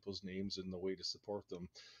these people's names and the way to support them.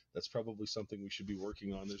 That's probably something we should be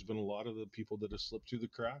working on. There's been a lot of the people that have slipped through the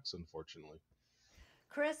cracks, unfortunately.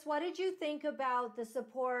 Chris, what did you think about the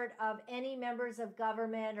support of any members of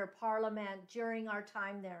government or parliament during our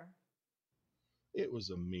time there? It was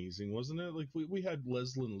amazing, wasn't it? Like we had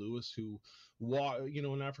Leslyn Lewis, who,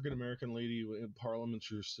 an African American lady in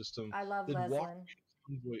parliamentary system. I love Leslyn.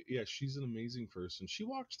 Yeah, she's an amazing person. She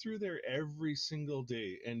walked through there every single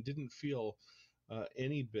day and didn't feel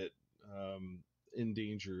any bit in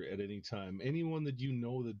danger at any time. Anyone that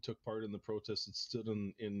that took part in the protests that stood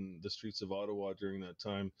in the streets of Ottawa during that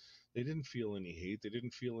time, they didn't feel any hate. They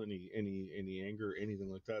didn't feel any anger or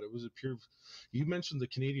anything like that. It was a pure. You mentioned the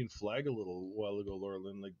Canadian flag a little while ago,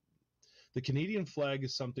 Laura-Lynn. Like the Canadian flag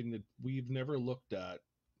is something that we've never looked at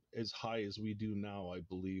as high as we do now, I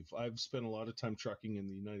believe. I've spent a lot of time trucking in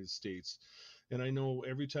the United States, and I know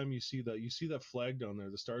every time you see that flag down there,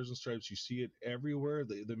 the Stars and Stripes, you see it everywhere.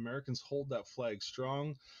 The Americans hold that flag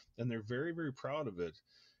strong, and they're very, very proud of it.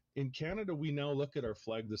 In Canada, we now look at our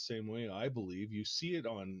flag the same way, I believe. You see it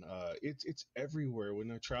on, it's everywhere.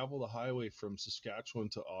 When I travel the highway from Saskatchewan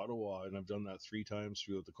to Ottawa, and I've done that 3 times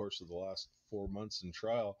throughout the course of the last 4 months in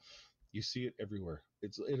trial, you see it everywhere.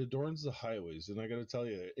 It adorns the highways, and I got to tell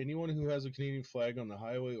you, anyone who has a Canadian flag on the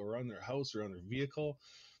highway or on their house or on their vehicle,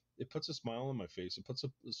 it puts a smile on my face. It puts a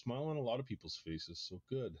smile on a lot of people's faces. So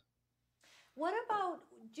good. What about,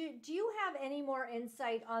 do you have any more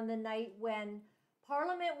insight on the night when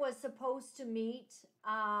Parliament was supposed to meet?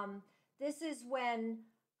 This is when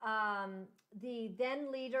the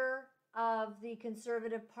then leader of the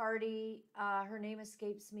Conservative Party, her name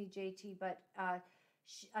escapes me, JT, but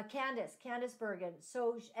Candice Bergen.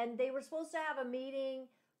 So, and they were supposed to have a meeting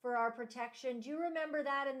for our protection. Do you remember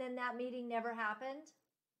that? And then that meeting never happened?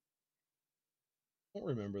 I don't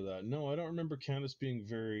remember that. No, I don't remember Candace being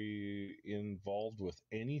very involved with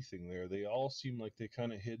anything there. They all seem like they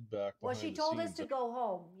kind of hid back Well, behind she the told us scenes. to go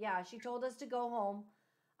home. Yeah, she told us to go home.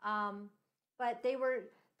 But they were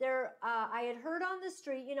there. I had heard on the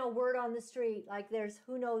street, word on the street, like there's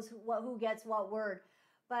who knows who gets what word.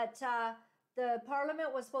 But the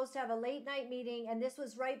Parliament was supposed to have a late night meeting, and this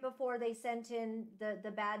was right before they sent in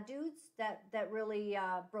the bad dudes that really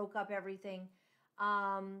broke up everything.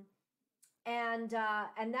 And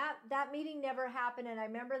that meeting never happened. And I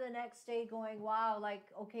remember the next day going, wow, like,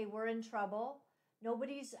 okay, we're in trouble.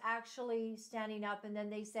 Nobody's actually standing up. And then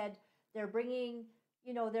they said they're bringing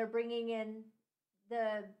in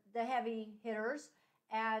the heavy hitters,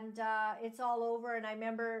 and it's all over. And I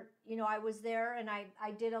remember, I was there, and I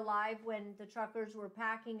did a live when the truckers were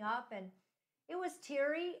packing up, and it was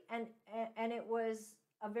teary, and it was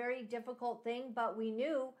a very difficult thing, but we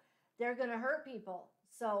knew they're going to hurt people.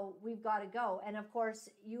 So we've got to go. And of course,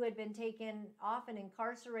 you had been taken off and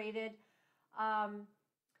incarcerated.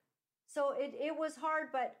 So it was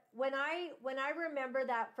hard. But when I remember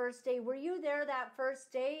that first day, were you there that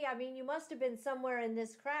first day? I mean, you must have been somewhere in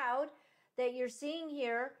this crowd that you're seeing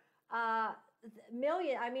here.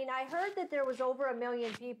 Million. I mean, I heard that there was over 1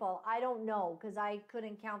 million people. I don't know, because I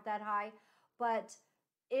couldn't count that high. But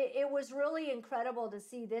it was really incredible to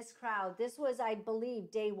see this crowd. This was, I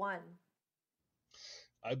believe, day one.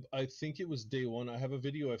 I think it was day one. I have a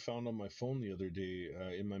video I found on my phone the other day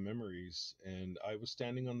in my memories, and I was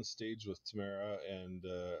standing on the stage with Tamara and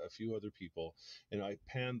a few other people, and I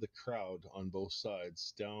panned the crowd on both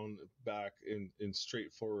sides, down, back, and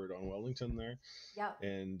straight forward on Wellington there. Yeah.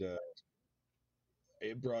 And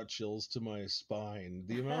it brought chills to my spine.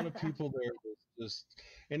 The amount of people there was just,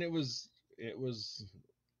 and it was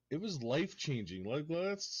life changing. Like,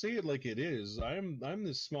 let's say it like it is. I'm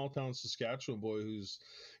this small town Saskatchewan boy who's,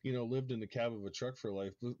 lived in the cab of a truck for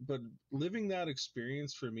life. But living that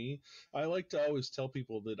experience for me, I like to always tell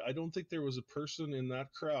people that I don't think there was a person in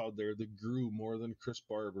that crowd there that grew more than Chris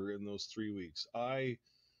Barber in those 3 weeks.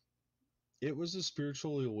 It was a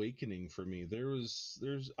spiritual awakening for me.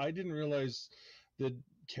 I didn't realize that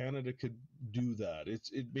Canada could do that.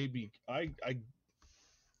 It made me,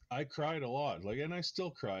 I cried a lot, and I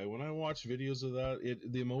still cry when I watch videos of that.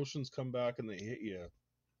 The emotions come back and they hit you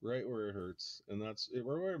right where it hurts, and that's it.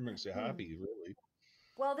 Where it makes you happy, really.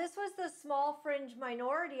 Well, this was the small fringe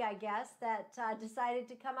minority, I guess, that decided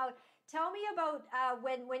to come out. Tell me about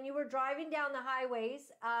when you were driving down the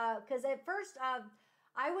highways, because at first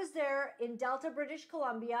I was there in Delta, British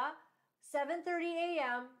Columbia, 7:30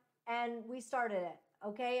 a.m., and we started it.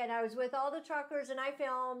 Okay, and I was with all the truckers, and I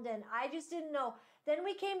filmed, and I just didn't know. Then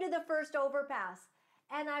we came to the first overpass,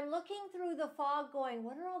 and I'm looking through the fog going,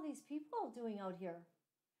 what are all these people doing out here?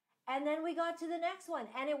 And then we got to the next one,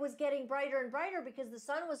 and it was getting brighter and brighter because the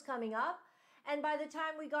sun was coming up. And by the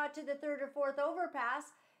time we got to the third or fourth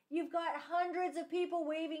overpass, you've got hundreds of people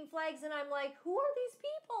waving flags, and I'm like, who are these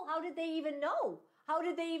people? How did they even know? How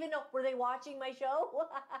did they even know? Were they watching my show?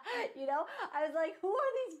 I was like, who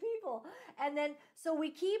are these people? And then, so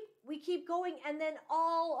we keep going. And then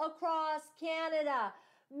all across Canada,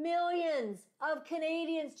 millions of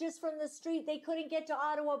Canadians just from the street. They couldn't get to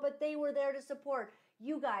Ottawa, but they were there to support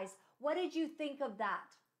you guys. What did you think of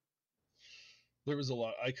that? there was a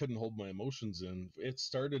lot. I couldn't hold my emotions in. It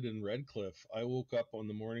started in Red Cliff. I woke up on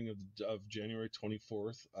the morning of January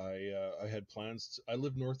 24th. I had plans. I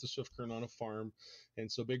lived north of Swift Current on a farm,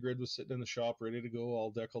 and so Big Red was sitting in the shop, ready to go, all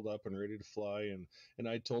deckled up and ready to fly. And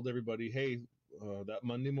I told everybody, hey, that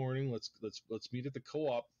Monday morning, let's meet at the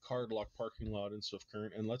Co-op card lock parking lot in Swift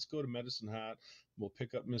Current, and let's go to Medicine Hat. We'll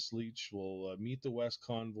pick up Miss Leach. We'll meet the West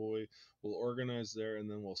Convoy. We'll organize there, and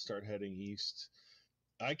then we'll start heading east.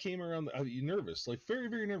 I came around nervous, like very,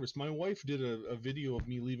 very nervous. My wife did a video of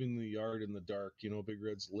me leaving the yard in the dark. You know, Big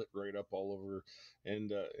Red's lit right up all over,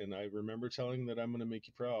 and I remember telling that I'm going to make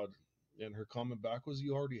you proud. And her comment back was,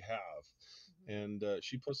 "You already have." And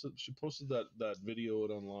she posted that video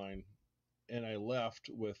out online, and I left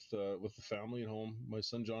with the family at home. My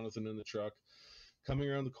son Jonathan in the truck. Coming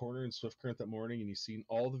around the corner in Swift Current that morning, and you seen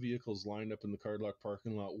all the vehicles lined up in the cardlock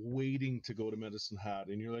parking lot, waiting to go to Medicine Hat,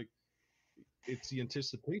 and you're like, it's the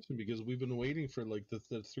anticipation because we've been waiting for like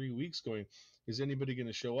the 3 weeks going, is anybody going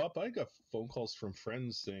to show up? I got phone calls from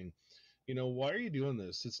friends saying, why are you doing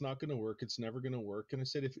this? It's not going to work. It's never going to work. And I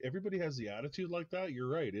said, if everybody has the attitude like that, you're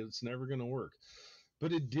right. It's never going to work.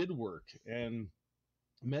 But it did work. And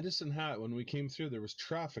Medicine Hat, when we came through, there was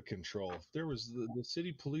traffic control. There was the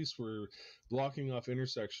city police were blocking off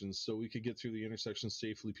intersections so we could get through the intersection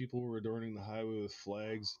safely. People were adorning the highway with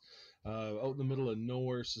flags. Out in the middle of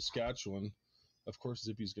nowhere, Saskatchewan. Of course,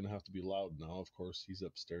 Zippy's going to have to be loud now. Of course, he's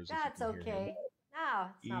upstairs. That's If you can hear him. okay. No,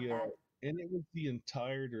 it's not bad. And it was the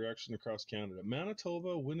entire direction across Canada.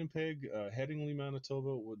 Manitoba, Winnipeg, Headingley,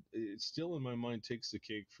 Manitoba, it still in my mind takes the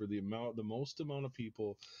cake for the most amount of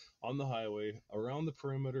people on the highway around the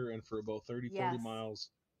perimeter and for about 30, 40 miles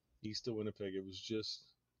east of Winnipeg. It was just.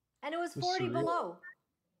 And it was 40 surreal. below.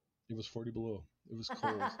 It was 40 below. It was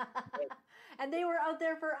cold. And they were out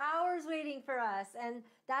there for hours waiting for us. And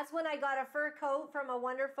that's when I got a fur coat from a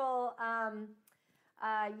wonderful,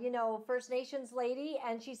 First Nations lady.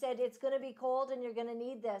 And she said, it's going to be cold and you're going to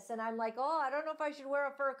need this. And I'm like, oh, I don't know if I should wear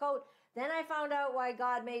a fur coat. Then I found out why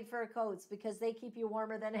God made fur coats, because they keep you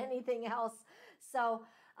warmer than anything else. So,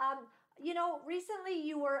 recently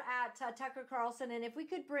you were at Tucker Carlson. And if we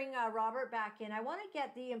could bring Robert back in, I want to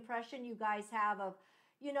get the impression you guys have of,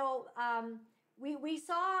 we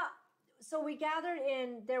saw. So we gathered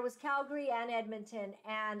there was Calgary and Edmonton,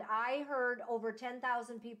 and I heard over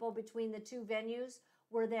 10,000 people between the two venues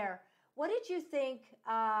were there. What did you think,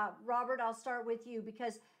 Robert? I'll start with you,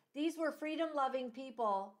 because these were freedom-loving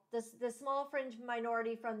people, the small fringe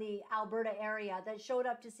minority from the Alberta area that showed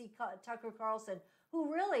up to see Tucker Carlson,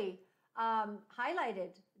 who really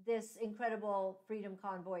highlighted this incredible Freedom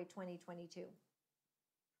Convoy 2022.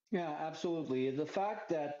 Yeah, absolutely. The fact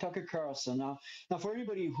that Tucker Carlson, now for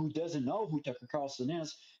anybody who doesn't know who Tucker Carlson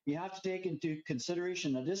is, you have to take into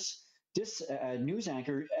consideration that this news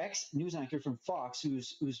anchor, ex-news anchor from Fox,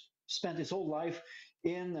 who's spent his whole life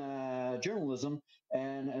in journalism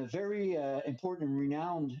and a very important and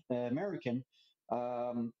renowned American,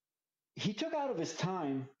 he took his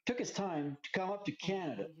time to come up to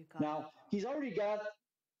Canada. Now, he's already got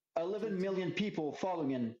 11 million people following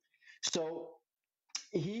him. So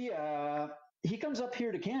he comes up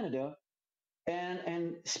here to Canada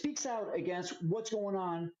and speaks out against what's going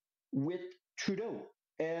on with Trudeau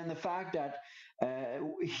and the fact that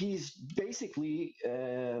he's basically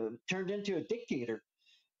turned into a dictator.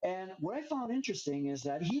 And what I found interesting is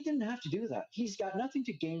that he didn't have to do that. He's got nothing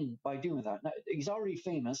to gain by doing that. He's already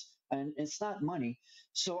famous, and it's not money.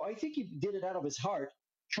 So I think he did it out of his heart,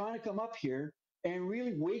 trying to come up here and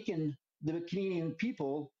really waken the Canadian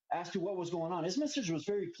people as to what was going on. His message was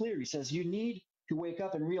very clear. He says, you need to wake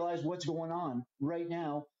up and realize what's going on right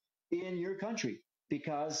now in your country,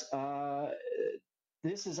 because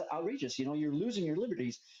this is outrageous. You're losing your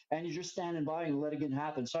liberties and you're just standing by and letting it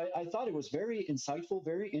happen. So I thought it was very insightful,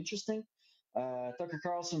 very interesting. Tucker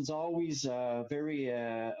Carlson's always a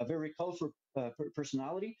very colorful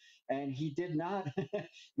personality, and he did not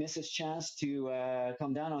miss his chance to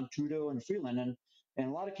come down on Trudeau and Freeland, and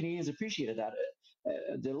a lot of Canadians appreciated that.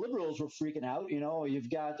 The Liberals were freaking out. You've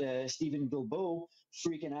got Stephen Bilbao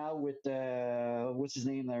freaking out with what's his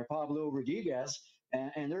name there, Pablo Rodriguez,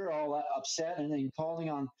 and they're all upset and then calling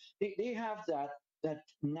on. They have that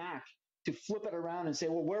knack to flip it around and say,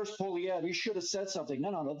 well, where's Poilievre? You should have said something.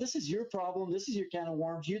 No. This is your problem. This is your can of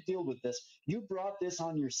worms. You deal with this. You brought this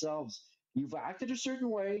on yourselves. You've acted a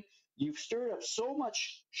certain way. You've stirred up so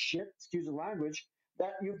much shit, excuse the language,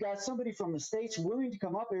 that you've got somebody from the States willing to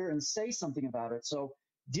come up here and say something about it. So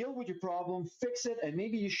deal with your problem, fix it, and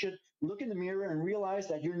maybe you should look in the mirror and realize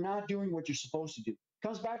that you're not doing what you're supposed to do.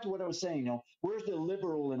 Comes back to what I was saying, where's the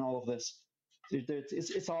liberal in all of this?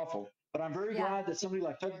 It's awful. But I'm very Yeah. glad that somebody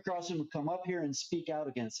like Tucker Carlson would come up here and speak out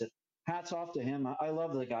against it. Hats off to him. I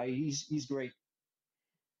love the guy. He's great.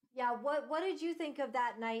 Yeah, what did you think of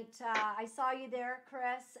that night? I saw you there,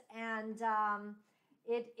 Chris, and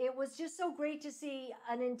it was just so great to see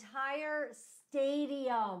an entire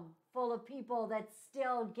stadium full of people that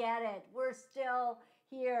still get it. We're still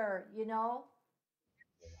here, you know.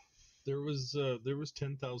 There was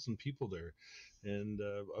 10,000 people there, and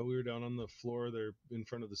we were down on the floor there in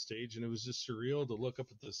front of the stage, and it was just surreal to look up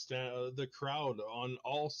at the crowd on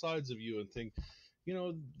all sides of you and think, you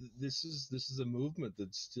know, this is a movement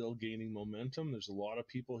that's still gaining momentum. There's a lot of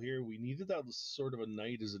people here. We needed that sort of a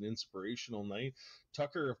night as an inspirational night.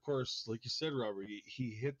 Tucker, of course, like you said, Robert,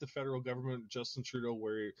 he hit the federal government, Justin Trudeau,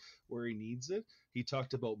 where he needs it. He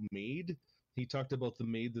talked about MAID. He talked about the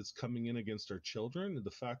MAID that's coming in against our children, and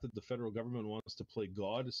the fact that the federal government wants to play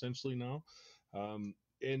God essentially now.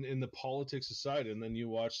 In the politics aside, and then you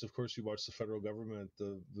watched the federal government,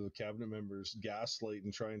 the cabinet members gaslight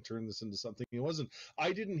and try and turn this into something it wasn't.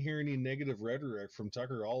 I didn't hear any negative rhetoric from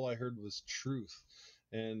Tucker. All I heard was truth.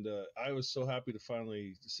 And I was so happy to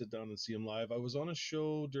finally sit down and see him live. I was on a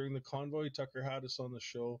show during the convoy. Tucker had us on the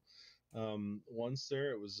show once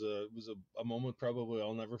there. It was a moment probably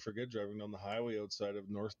I'll never forget, driving down the highway outside of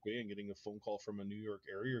North Bay and getting a phone call from a New York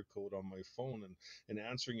area code on my phone, and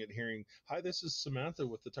answering it, hearing, "Hi, this is Samantha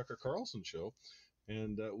with the Tucker Carlson show."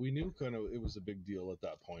 And we knew kind of it was a big deal at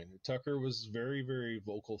that point. Tucker was very, very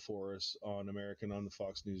vocal for us on the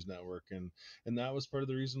Fox News network, and that was part of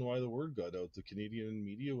the reason why the word got out. The Canadian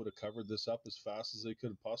media would have covered this up as fast as they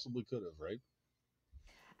could have, right?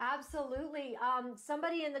 Absolutely.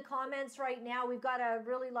 Somebody in the comments right now, we've got a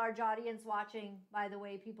really large audience watching, by the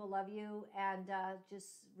way. People love you, and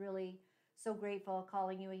just really so grateful,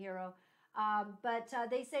 calling you a hero. But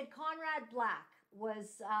they said Conrad Black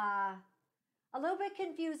was a little bit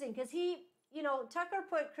confusing because Tucker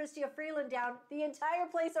put Chrystia Freeland down. The entire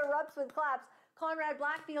place erupts with claps. Conrad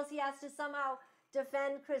Black feels he has to somehow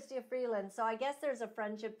defend Chrystia Freeland. So I guess there's a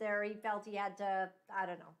friendship there. He felt he had to, I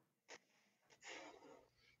don't know.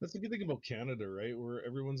 That's the good thing about Canada, right? Where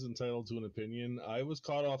everyone's entitled to an opinion. I was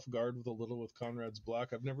caught off guard with Conrad's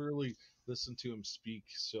Black. I've never really listened to him speak,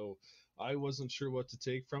 so I wasn't sure what to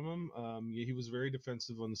take from him. He was very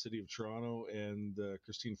defensive on the city of Toronto and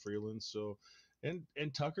Christine Freeland. So, and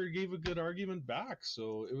Tucker gave a good argument back.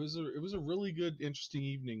 So it was a really good, interesting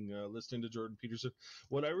evening listening to Jordan Peterson.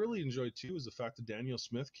 What I really enjoyed too is the fact that Danielle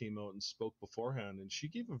Smith came out and spoke beforehand, and she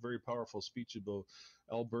gave a very powerful speech about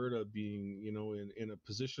Alberta being, in a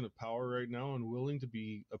position of power right now and willing to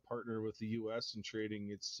be a partner with the U.S. in trading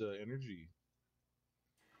its energy.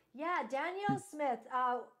 Yeah, Danielle Smith,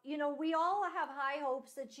 we all have high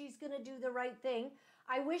hopes that she's going to do the right thing.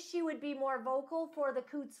 I wish she would be more vocal for the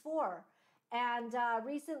Coots 4. And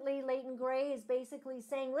recently, Leighton Gray is basically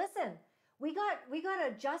saying, listen, we got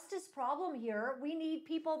a justice problem here. We need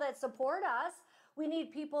people that support us. We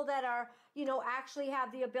need people that are, actually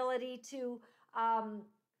have the ability to,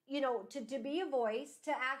 to be a voice,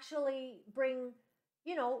 to actually bring,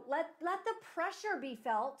 let the pressure be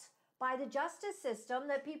felt by the justice system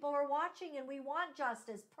that people are watching, and we want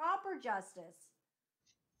justice, proper justice.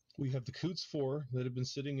 We have the Coots 4 that have been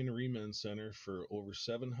sitting in a remand center for over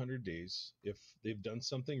 700 days. If they've done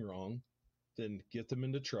something wrong, then get them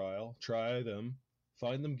into trial, try them,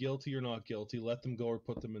 find them guilty or not guilty, let them go or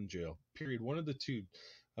put them in jail. Period. One of the two.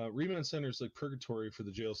 Remand center is like purgatory for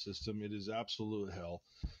the jail system. It is absolute hell.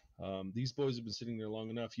 These boys have been sitting there long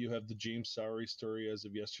enough. You have the James Sowery story as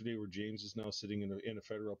of yesterday, where James is now sitting in a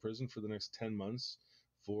federal prison for the next 10 months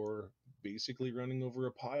for basically running over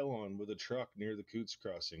a pylon with a truck near the Coots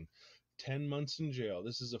crossing. 10 months in jail.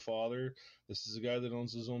 This is a father. This is a guy that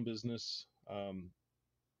owns his own business.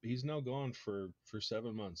 He's now gone for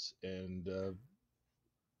 7 months. And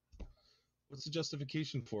what's the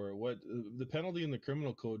justification for it? What the penalty in the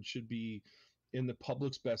criminal code should be in the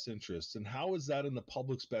public's best interest. And how is that in the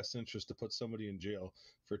public's best interest to put somebody in jail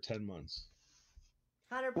for 10 months?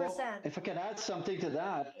 100%. Well, if I could add something to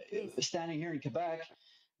that, standing here in Quebec,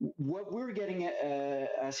 what we're getting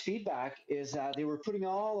as feedback is that they were putting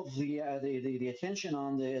all of the attention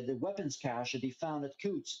on the weapons cache that they found at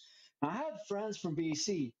Coots. I had friends from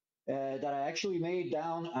BC that I actually made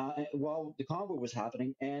down while the convoy was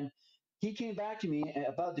happening, and he came back to me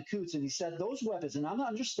about the Coots, and he said those weapons, and I'm not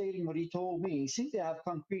understating what he told me, he seemed to have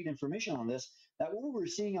concrete information on this, that what we were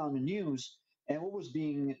seeing on the news and what was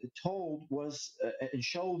being told was and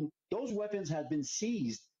shown those weapons had been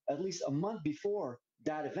seized at least a month before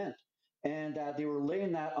that event, and they were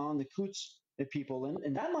laying that on the Coots the people.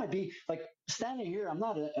 And that might be like standing here. I'm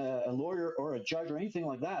not a lawyer or a judge or anything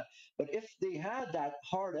like that. But if they had that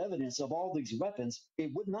hard evidence of all these weapons,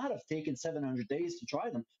 it would not have taken 700 days to try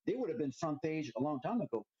them. They would have been front page a long time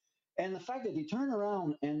ago. And the fact that they turn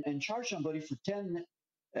around and charge somebody for 10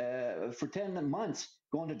 months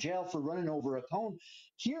going to jail for running over a cone.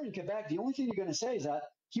 Here in Quebec, the only thing you're going to say is that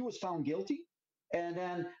he was found guilty. And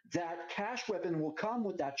then that cash weapon will come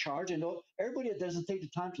with that charge. And everybody that doesn't take the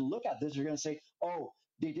time to look at this are going to say, oh,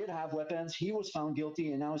 they did have weapons. He was found guilty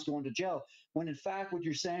and now he's going to jail. When in fact, what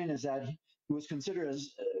you're saying is that he was considered as,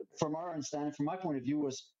 from our understanding, from my point of view,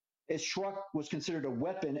 was his truck was considered a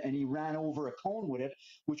weapon and he ran over a cone with it,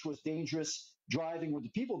 which was dangerous driving with the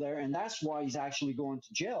people there. And that's why he's actually going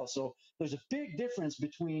to jail. So there's a big difference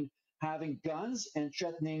between having guns and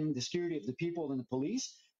threatening the security of the people and the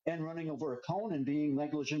police and running over a cone and being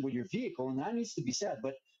negligent with your vehicle. And that needs to be said.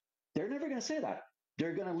 But they're never going to say that.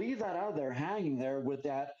 They're going to leave that out there hanging there with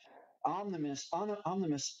that omnibus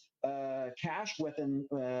cache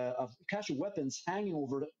of weapons hanging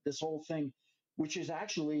over this whole thing, which is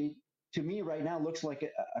actually, to me right now, looks like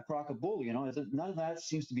a crock of bull. None of that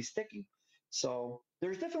seems to be sticking. So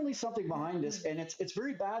there's definitely something behind this, and it's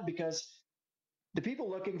very bad because the people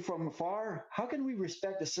looking from afar, how can we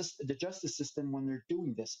respect the justice system when they're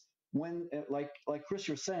doing this? When, like Chris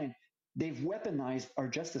was saying, they've weaponized our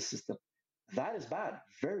justice system. That is bad,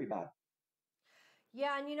 very bad.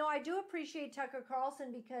 Yeah, and I do appreciate Tucker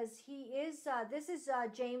Carlson because he is, this is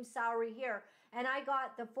James Sowery here, and I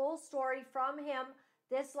got the full story from him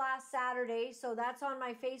this last Saturday, so that's on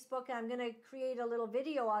my Facebook, and I'm going to create a little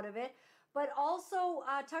video out of it. But also,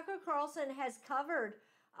 Tucker Carlson has covered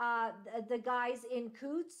the guys in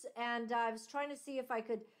Coots, and I was trying to see if I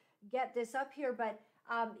could get this up here, but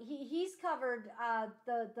he's covered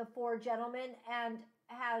the four gentlemen and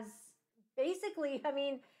has basically, I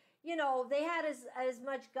mean, they had as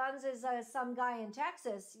much guns as some guy in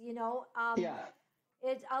Texas, Yeah.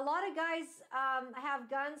 It's a lot of guys have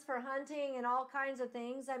guns for hunting and all kinds of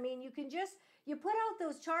things. I mean, you put out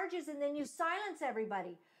those charges and then you silence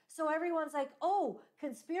everybody. So everyone's like, oh,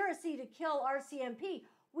 conspiracy to kill RCMP.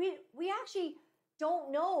 We actually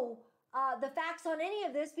don't know the facts on any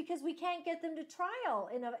of this because we can't get them to trial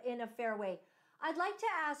in a fair way. I'd like to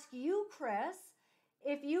ask you, Chris,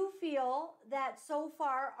 if you feel that so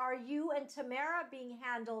far, are you and Tamara being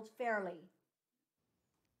handled fairly?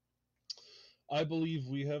 I believe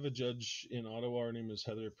we have a judge in Ottawa. Her name is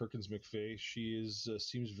Heather Perkins McVeigh. She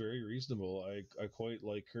seems very reasonable. I quite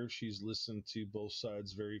like her. She's listened to both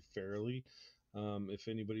sides very fairly. If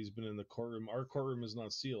anybody's been in the courtroom, our courtroom is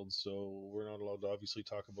not sealed, so we're not allowed to obviously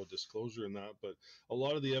talk about disclosure and that. But a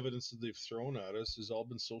lot of the evidence that they've thrown at us has all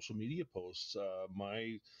been social media posts.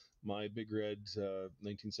 My Big Red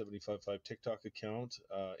 1975 TikTok account,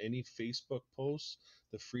 any Facebook posts,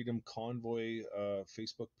 the Freedom Convoy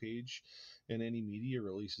Facebook page, and any media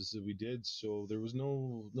releases that we did. So there was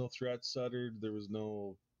no threats uttered. There was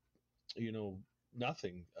no,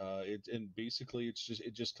 nothing. And basically it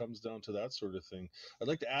just comes down to that sort of thing. I'd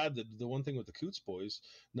like to add that the one thing with the Coots boys,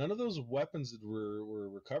 none of those weapons that were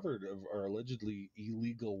recovered are allegedly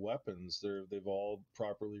illegal weapons. They've all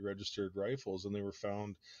properly registered rifles, and they were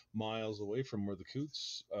found miles away from where the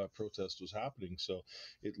Coots protest was happening. So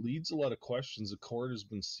it leads a lot of questions. The court has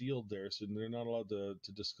been sealed there, so they're not allowed to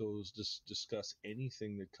discuss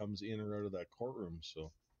anything that comes in or out of that courtroom.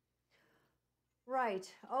 So.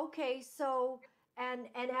 Right. Okay. So, and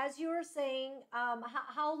as you were saying,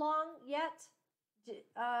 how long yet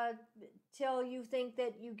till you think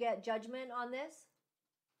that you get judgment on this?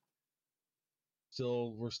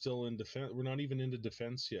 We're still in defense. We're not even into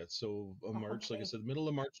defense yet. So March, Okay. like I said, middle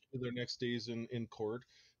of March, their next days in court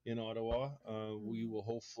in Ottawa. We will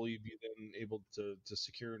hopefully be then able to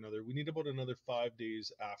secure another. We need about another 5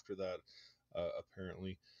 days after that,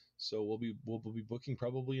 apparently. So we'll be booking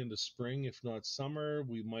probably into spring, if not summer.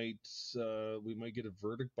 We might get a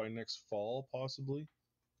verdict by next fall, possibly.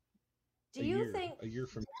 Do you think a year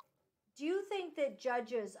from? Do you think that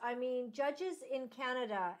judges in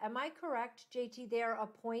Canada, am I correct, JT, they're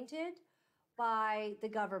appointed by the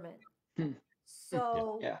government?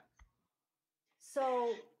 So, Yeah.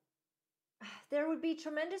 So there would be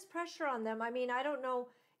tremendous pressure on them. I mean, I don't know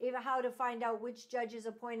how to find out which judge is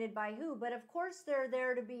appointed by who, but of course they're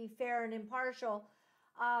there to be fair and impartial.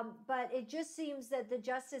 But it just seems that the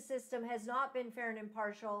justice system has not been fair and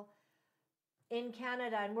impartial in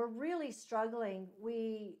Canada, and we're really struggling.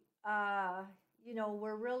 We're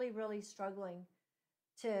really struggling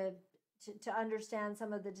to understand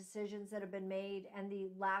some of the decisions that have been made and the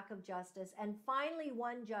lack of justice. And finally,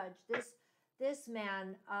 one judge, this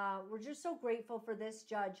man, we're just so grateful for this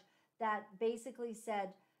judge that basically said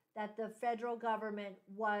that the federal government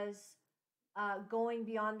was going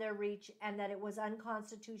beyond their reach and that it was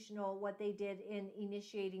unconstitutional what they did in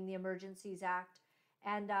initiating the Emergencies Act.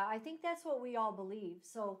 And I think that's what we all believe.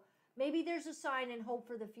 So maybe there's a sign and hope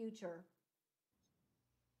for the future.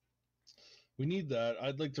 We need that.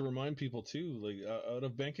 I'd like to remind people too, like out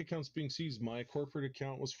of bank accounts being seized, my corporate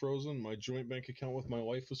account was frozen, my joint bank account with my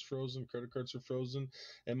wife was frozen, credit cards are frozen,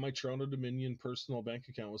 and my Toronto Dominion personal bank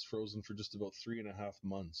account was frozen for just about 3.5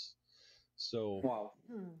 months. So Wow,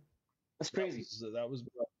 that's crazy. that was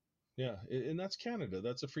yeah, and that's Canada.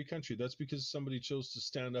 That's a free country. That's because somebody chose to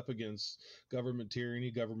stand up against government tyranny,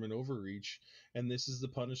 government overreach, and this is the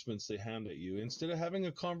punishments they hand at you. Instead of having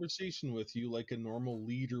a conversation with you like a normal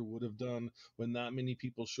leader would have done when that many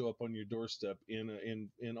people show up on your doorstep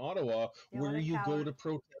in Ottawa, where you go to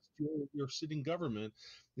protest your sitting government,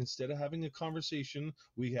 instead of having a conversation,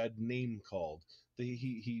 we had name called.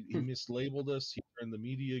 He mislabeled us. He turned the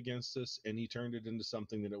media against us, and he turned it into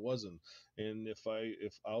something that it wasn't. And I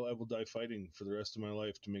will die fighting for the rest of my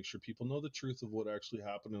life to make sure people know the truth of what actually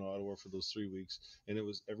happened in Ottawa for those 3 weeks. And it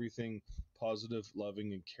was everything positive,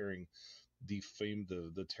 loving, and caring. Defamed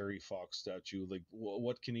the Terry Fox statue. Like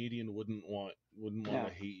what Canadian wouldn't want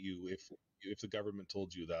to hate you if the government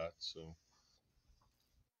told you that? So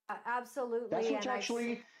absolutely. That's what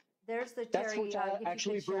actually. There's the That's Terry. what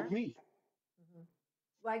actually broke me. Mm-hmm.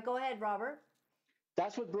 Right, go ahead, Robert.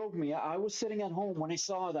 That's what broke me. I was sitting at home when I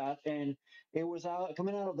saw that, and it was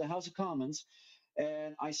coming out of the House of Commons,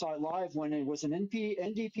 and I saw it live when it was an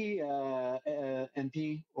NDP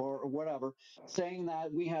MP or whatever saying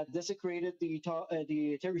that we had desecrated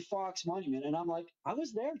the Terry Fox monument, and I'm like, I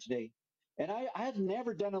was there today, and I had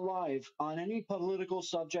never done a live on any political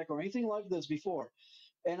subject or anything like this before,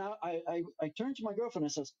 and I turned to my girlfriend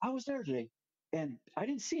and says, I was there today, and I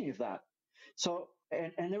didn't see any of that. So,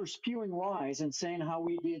 and they were spewing lies and saying how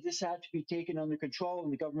this had to be taken under control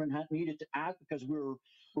and the government had needed to act because we're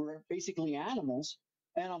basically animals.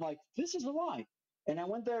 And I'm like, this is a lie. And I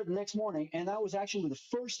went there the next morning, and that was actually the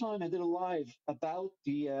first time I did a live about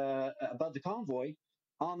the convoy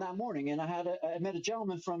on that morning. And I met a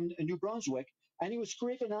gentleman from New Brunswick, and he was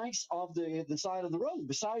scraping ice off the side of the road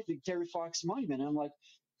beside the Terry Fox monument. And I'm like,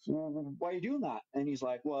 well, why are you doing that? And he's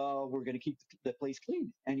like, well, we're going to keep the place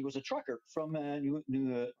clean. And he was a trucker from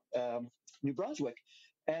New Brunswick.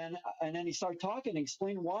 And then he started talking and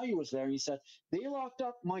explained why he was there. And he said, they locked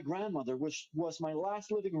up my grandmother, which was my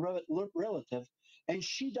last living relative, and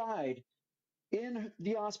she died in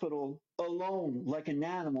the hospital alone, like an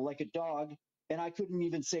animal, like a dog. And I couldn't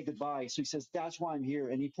even say goodbye. So he says, that's why I'm here.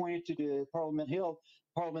 And he pointed to the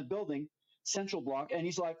Parliament building, Central Block. And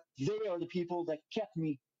he's like, they are the people that kept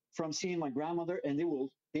me from seeing my grandmother, and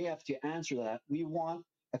they have to answer that. We want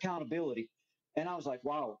accountability. And I was like,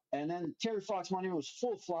 wow. And then Terry Fox Monument was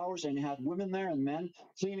full of flowers, and it had women there and men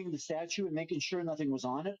cleaning the statue and making sure nothing was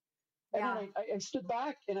on it. And then I stood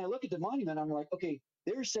back and I look at the monument. I'm like, okay,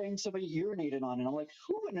 they're saying somebody urinated on it. I'm like,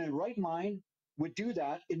 who in their right mind would do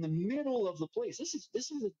that in the middle of the place? This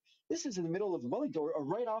is in the middle of Wellington, or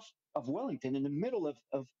right off of Wellington, in the middle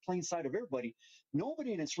of plain sight of everybody.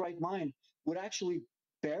 Nobody in its right mind would actually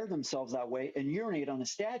bear themselves that way and urinate on a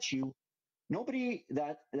statue. Nobody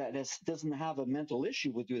that doesn't have a mental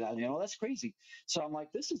issue would do that. That's crazy. So I'm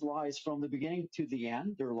like, this is lies from the beginning to the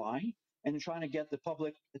end. They're lying, and they're trying to get the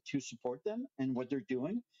public to support them and what they're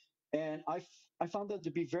doing. And I found that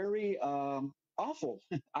to be very awful.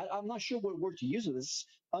 I'm not sure what word to use. It's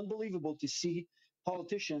unbelievable to see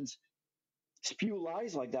politicians spew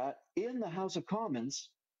lies like that in the House of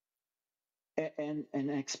Commons and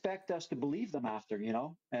expect us to believe them after,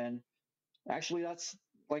 And actually, that's,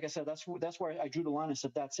 like I said, that's where I drew the line and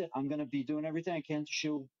said, that's it. I'm going to be doing everything I can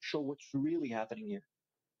to show what's really happening here.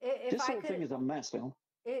 This whole thing is a mess,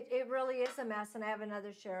 It really is a mess, and I have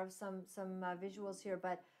another share of some visuals here.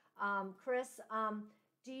 But Chris,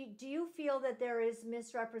 do you feel that there is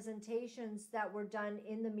misrepresentations that were done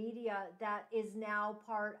in the media that is now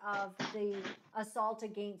part of the assault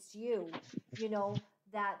against you?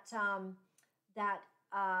 That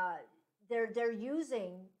they're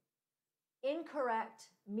using incorrect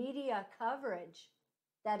media coverage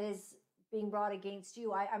that is being brought against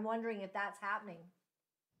you. I'm wondering if that's happening.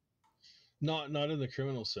 Not in the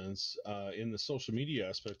criminal sense. In the social media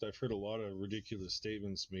aspect, I've heard a lot of ridiculous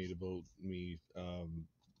statements made about me.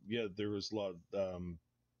 There was a lot.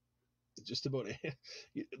 Just about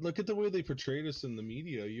look at the way they portrayed us in the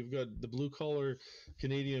media. You've got the blue collar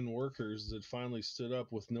Canadian workers that finally stood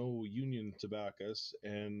up with no union to back us,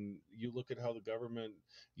 and you look at how the government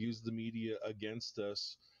used the media against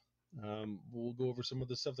us We'll go over some of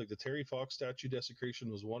the stuff like the Terry Fox statue desecration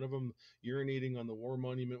was one of them. Urinating on the war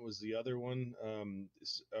monument was the other one.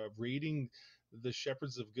 Raiding the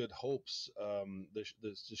Shepherds of Good Hope's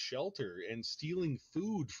the shelter and stealing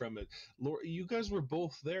food from it. Laura, you guys were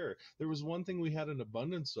both there. There was one thing we had an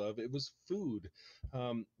abundance of. It was food.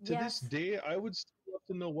 To this Yes, day, I would still love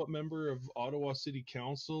to know what member of Ottawa City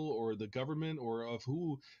Council or the government or of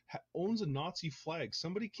who owns a Nazi flag.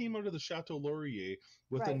 Somebody came out of the Chateau Laurier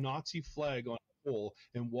with a right. Nazi flag on a pole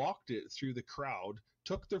and walked it through the crowd,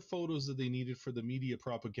 took their photos that they needed for the media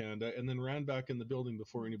propaganda, and then ran back in the building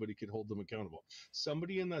before anybody could hold them accountable.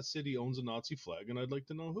 Somebody in that city owns a Nazi flag, and I'd like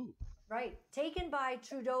to know who. Right. Taken by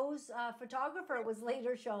Trudeau's photographer, it was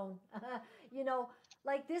later shown. you know,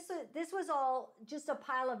 like this was all just a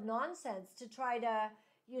pile of nonsense to try to,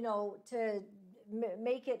 to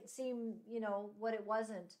make it seem, what it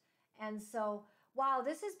wasn't. And so, wow,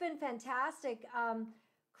 this has been fantastic.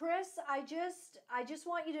 Chris, I just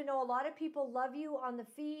want you to know a lot of people love you on the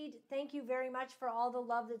feed. Thank you very much for all the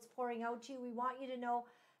love that's pouring out to you. We want you to know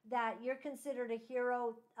that you're considered a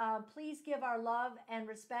hero. Please give our love and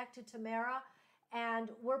respect to Tamara. And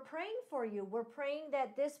we're praying for you. We're praying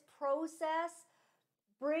that this process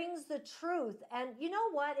brings the truth. And you know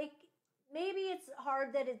what? Maybe it's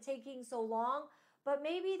hard that it's taking so long, but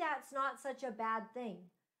maybe that's not such a bad thing,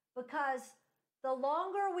 because the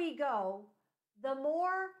longer we go, the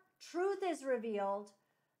more truth is revealed,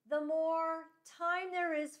 the more time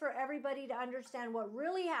there is for everybody to understand what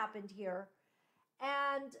really happened here.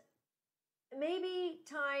 And maybe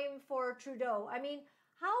time for Trudeau. I mean,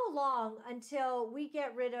 how long until we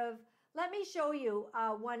get rid of? Let me show you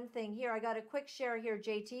one thing here. I got a quick share here,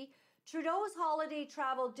 JT. Trudeau's holiday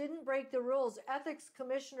travel didn't break the rules. Ethics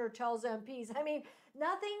commissioner tells MPs. I mean,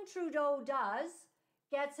 nothing Trudeau does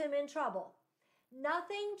gets him in trouble.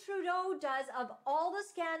 Nothing Trudeau does, of all the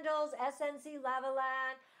scandals, SNC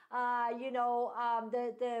Lavalin,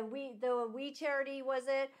 the We Charity, was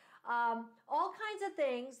it? All kinds of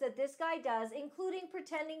things that this guy does, including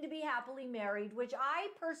pretending to be happily married, which I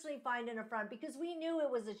personally find an affront because we knew it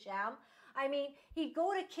was a sham. I mean, he'd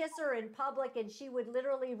go to kiss her in public and she would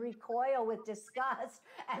literally recoil with disgust.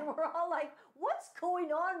 And we're all like, what's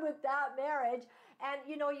going on with that marriage? And,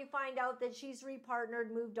 you find out that she's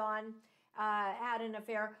repartnered, moved on, had an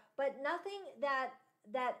affair, but nothing that,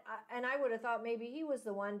 and I would have thought maybe he was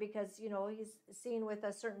the one because, he's seen with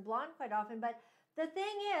a certain blonde quite often. But the thing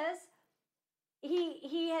is,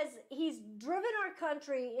 he's driven our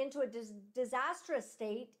country into a disastrous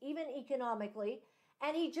state, even economically,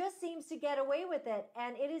 and he just seems to get away with it.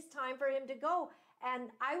 And it is time for him to go. And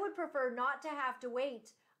I would prefer not to have to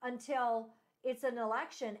wait until it's an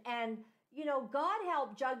election. And, God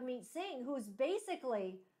help Jagmeet Singh, who's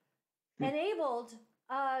basically enabled,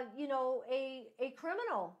 a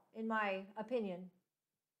criminal, in my opinion.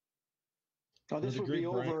 Oh, this will be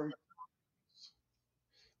over.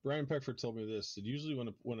 Brian Peckford told me this, that usually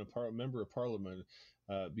when a member of parliament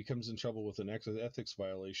becomes in trouble with an ethics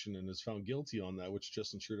violation and is found guilty on that, which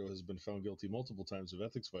Justin Trudeau has been found guilty multiple times of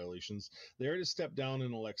ethics violations, they are to step down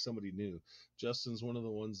and elect somebody new. Justin's one of the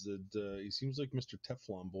ones that he seems like Mr.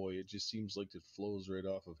 Teflon boy. It just seems like it flows right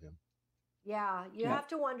off of him. Yeah, you have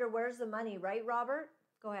to wonder, where's the money, right, Robert?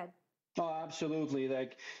 Go ahead. Oh, absolutely.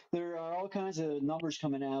 Like, there are all kinds of numbers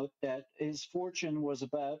coming out that his fortune was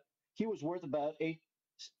he was worth about 8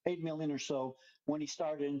 million or so when he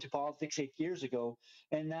started into politics 8 years ago.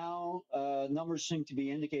 And now numbers seem to be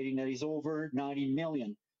indicating that he's over 90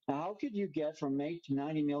 million. Now, how could you get from 8 to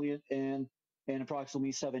 90 million in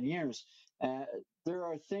approximately 7 years? There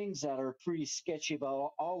are things that are pretty sketchy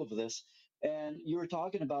about all of this. And you were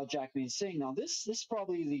talking about Jagmeet Singh. Now, this is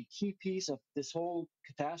probably the key piece of this whole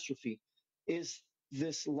catastrophe, is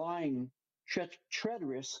this lying,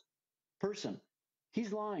 treacherous person.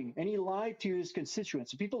 He's lying, and he lied to his constituents.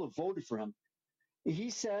 The people have voted for him. He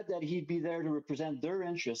said that he'd be there to represent their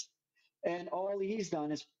interests, and all he's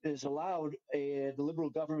done is allowed the Liberal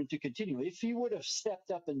government to continue. If he would have stepped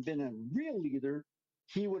up and been a real leader,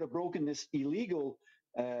 he would have broken this illegal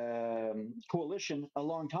coalition a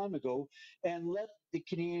long time ago and let the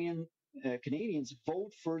Canadians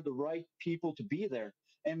vote for the right people to be there.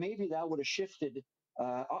 And maybe that would have shifted.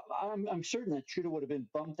 I'm certain that Trudeau would have been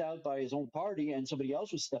bumped out by his own party and somebody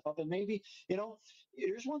else would step up. And maybe,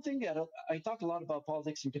 there's one thing that I talk a lot about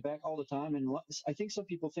politics in Quebec all the time. And I think some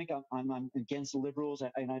people think I'm against the Liberals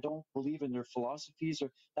and I don't believe in their philosophies.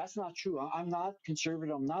 That's not true. I'm not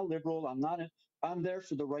conservative. I'm not liberal. I'm there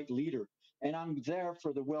for the right leader. And I'm there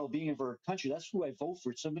for the well-being of our country. That's who I vote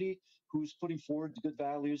for. Somebody who's putting forward good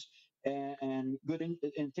values and good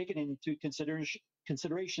and taking into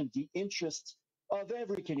consideration the interests of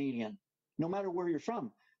every Canadian, no matter where you're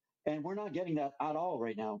from. And we're not getting that at all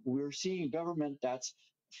right now. We're seeing a government that's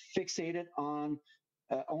fixated on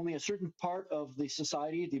only a certain part of the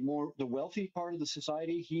society, the wealthy part of the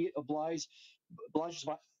society. He obliges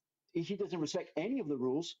by. He doesn't respect any of the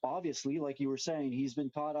rules. Obviously, like you were saying, he's been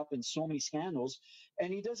caught up in so many scandals,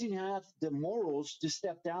 and he doesn't have the morals to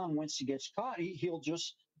step down once he gets caught. He'll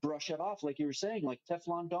just brush it off, like you were saying, like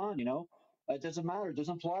Teflon Don. It doesn't matter. It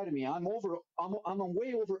doesn't apply to me. I'm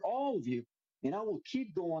way over all of you, and I will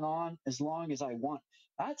keep going on as long as I want.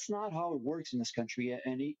 That's not how it works in this country.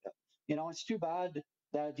 And it's too bad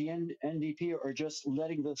that the NDP are just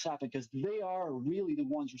letting this happen, because they are really the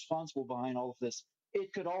ones responsible behind all of this.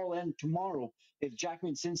 It could all end tomorrow if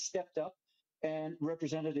Jackman Sin stepped up and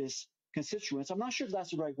represented his constituents. I'm not sure if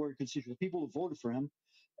that's the right word, constituents, people who voted for him,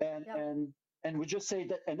 and Yep. and would just say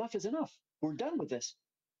that enough is enough. We're done with this.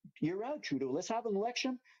 You're out, Trudeau. Let's have an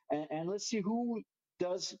election, and let's see who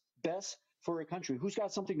does best for a country. Who's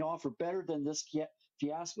got something to offer better than this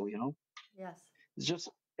fiasco? Yes.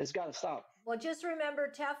 It's got to stop. Well, just remember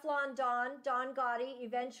Teflon Don Gotti.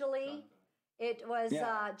 Eventually, it was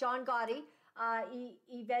John Gotti.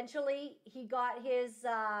 Eventually he got his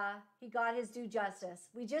due justice.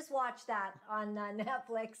 We just watched that on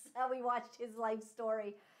Netflix. We watched his life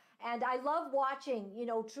story, and I love watching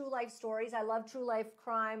true life stories. I love true life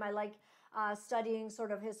crime. I like studying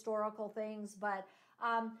sort of historical things. But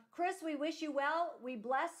Chris, we wish you well. We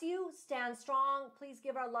bless you. Stand strong. Please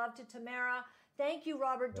give our love to Tamara. Thank you,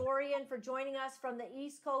 Robert Dorion, for joining us from the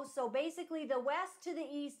East Coast. So basically, the West to the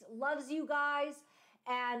East loves you guys,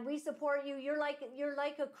 and we support you. You're like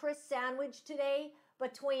a Chris sandwich today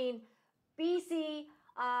between BC,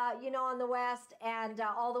 on the West, and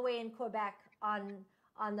all the way in Quebec on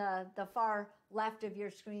the far left of your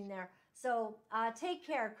screen there. So take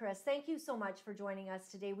care, Chris. Thank you so much for joining us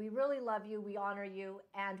today. We really love you. We honor you,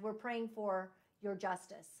 and we're praying for your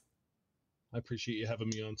justice. I appreciate you having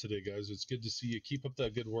me on today, guys. It's good to see you. Keep up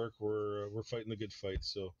that good work. We're fighting the good fight.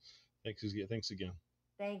 So thanks again.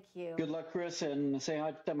 Thank you. Good luck, Chris, and say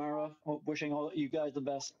hi to Tamara. Wishing all you guys the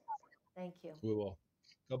best. Thank you. We will.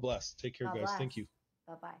 God bless. Take care, God guys. bless. Thank you.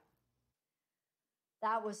 Bye-bye.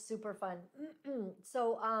 That was super fun.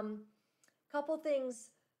 So couple things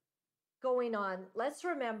going on. Let's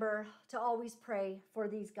remember to always pray for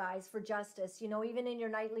these guys, for justice, even in your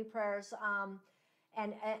nightly prayers,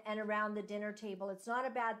 and around the dinner table. It's not a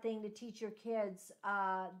bad thing to teach your kids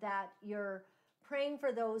that you're praying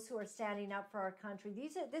for those who are standing up for our country.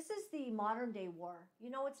 This is the modern day war.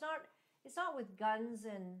 It's not with guns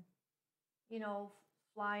and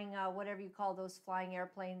flying whatever you call those flying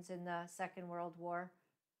airplanes in the Second World War.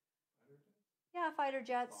 Yeah, fighter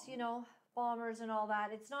jets, bombers and all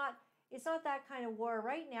that. It's not that kind of war.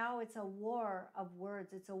 Right now, it's a war of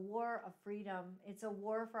words. It's a war of freedom. It's a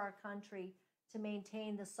war for our country to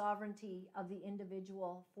maintain the sovereignty of the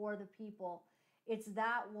individual for the people. It's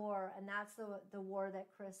that war, and that's the war that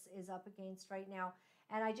Chris is up against right now.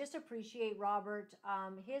 And I just appreciate Robert,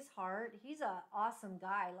 his heart. He's an awesome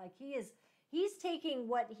guy. Like he's taking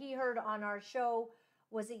what he heard on our show.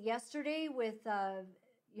 Was it yesterday with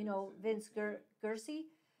Vince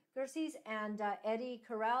Gersey's and Eddie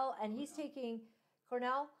Cornell, and he's taking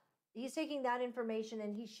that information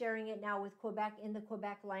and he's sharing it now with Quebec in the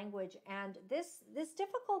Quebec language. And this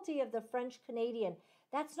difficulty of the French Canadian,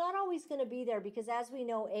 that's not always going to be there, because as we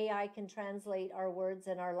know, AI can translate our words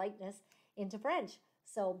and our likeness into French.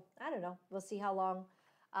 So I don't know. We'll see how long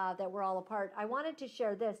that we're all apart. I wanted to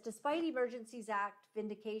share this. Despite Emergencies Act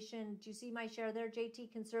vindication, do you see my share there,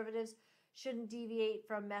 JT? Conservatives shouldn't deviate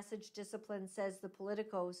from message discipline, says the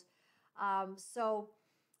politicos.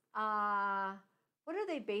 What are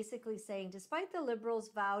they basically saying? Despite the Liberals'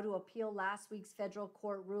 vow to appeal last week's federal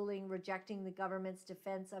court ruling rejecting the government's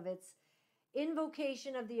defense of its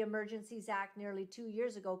invocation of the Emergencies Act nearly 2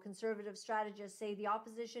 years ago, Conservative strategists say the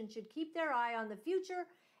opposition should keep their eye on the future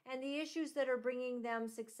and the issues that are bringing them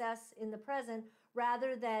success in the present,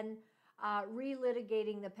 rather than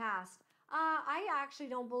relitigating the past. I actually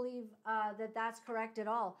don't believe that that's correct at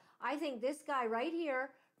all. I think this guy right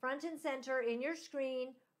here, front and center in your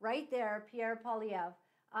screen, right there, Pierre Poilievre.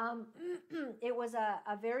 It was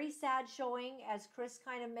a very sad showing, as Chris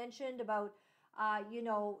kind of mentioned, about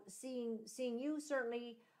seeing you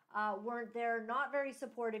certainly weren't there, not very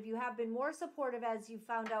supportive. You have been more supportive as you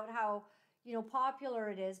found out how popular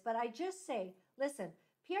it is. But I just say, listen,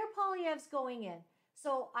 Pierre Poilievre's going in.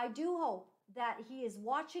 So I do hope that he is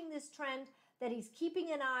watching this trend, that he's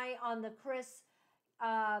keeping an eye on the Chris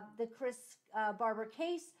Barber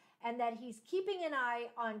case, and that he's keeping an eye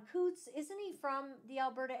on Coutts. Isn't he from the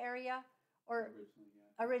Alberta area? Or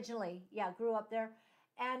Originally, yeah, grew up there.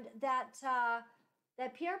 And that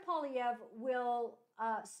Pierre Poilievre will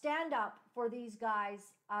stand up for these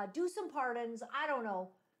guys, do some pardons, I don't know,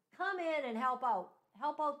 come in and help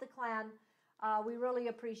out the clan. We really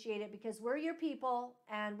appreciate it because we're your people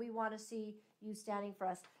and we want to see you standing for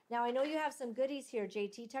us. Now, I know you have some goodies here,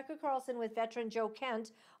 JT. Tucker Carlson with veteran Joe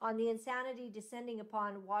Kent on the insanity descending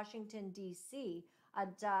upon Washington, D.C.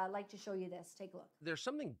 I'd like to show you this. Take a look. There's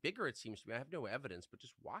something bigger, it seems to me. I have no evidence, but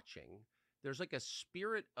just watching, there's like a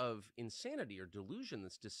spirit of insanity or delusion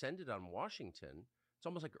that's descended on Washington. It's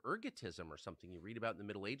almost like ergotism or something you read about in the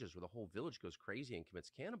Middle Ages where the whole village goes crazy and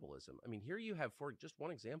commits cannibalism. I mean, here you have, for just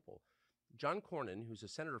one example, John Cornyn, who's a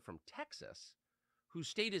senator from Texas, whose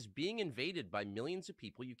state is being invaded by millions of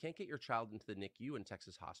people. You can't get your child into the NICU in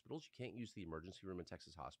Texas hospitals. You can't use the emergency room in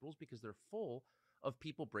Texas hospitals because they're full of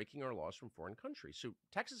people breaking our laws from foreign countries. So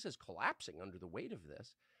Texas is collapsing under the weight of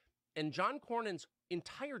this. And John Cornyn's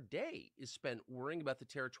entire day is spent worrying about the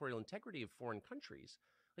territorial integrity of foreign countries.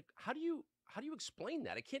 Like, how do you explain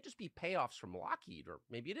that? It can't just be payoffs from Lockheed, or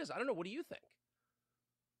maybe it is. I don't know. What do you think?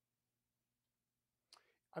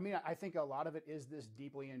 I mean, I think a lot of it is this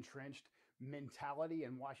deeply entrenched mentality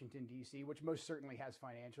in Washington, D.C., which most certainly has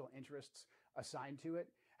financial interests assigned to it.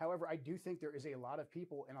 However, I do think there is a lot of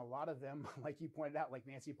people, and a lot of them, like you pointed out, like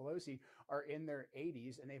Nancy Pelosi, are in their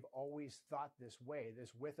 80s, and they've always thought this way,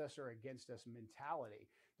 this with us or against us mentality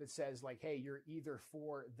that says, like, hey, you're either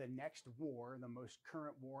for the next war, the most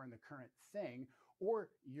current war and the current thing, or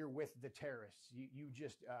you're with the terrorists. You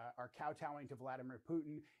just are kowtowing to Vladimir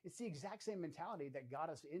Putin. It's the exact same mentality that got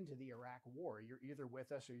us into the Iraq war. You're either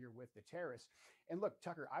with us or you're with the terrorists. And look,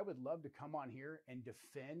 Tucker, I would love to come on here and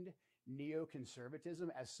defend neoconservatism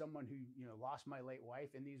as someone who, lost my late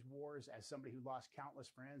wife in these wars, as somebody who lost countless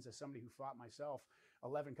friends, as somebody who fought myself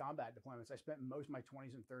 11 combat deployments. I spent most of my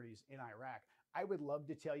 20s and 30s in Iraq. I would love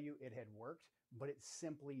to tell you it had worked, but it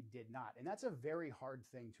simply did not. And that's a very hard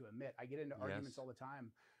thing to admit. I get into arguments all the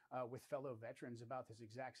time with fellow veterans about this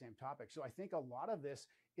exact same topic. So I think a lot of this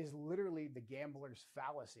is literally the gambler's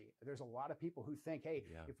fallacy. There's a lot of people who think, hey,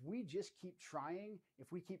 if we just keep trying,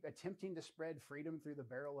 if we keep attempting to spread freedom through the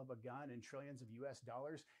barrel of a gun and trillions of US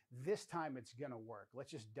dollars, this time it's going to work.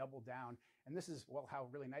 Let's just double down. And this is, well, how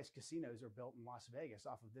really nice casinos are built in Las Vegas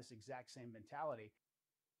off of this exact same mentality.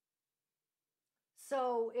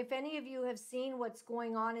 So if any of you have seen what's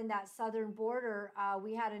going on in that southern border,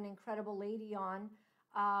 we had an incredible lady on,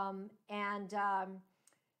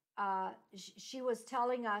 she was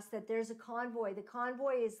telling us that there's a convoy. The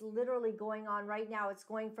convoy is literally going on right now. It's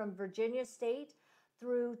going from Virginia State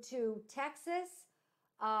through to Texas,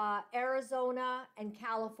 Arizona, and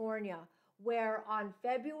California, where on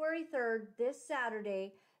February 3rd, this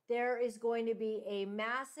Saturday, there is going to be a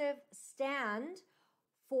massive stand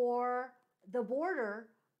for the border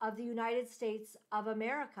of the United States of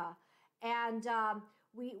America. And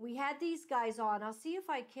we had these guys on. I'll see if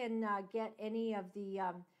I can get any of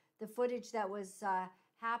the footage that was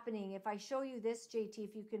happening. If I show you this, JT,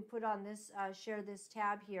 if you can put on this, share this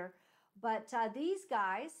tab here. But these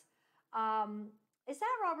guys, is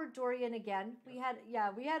that Robert Dorion again? We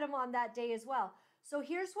had him on that day as well. So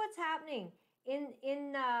here's what's happening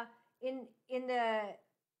in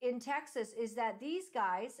Texas is that these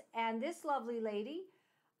guys and this lovely lady,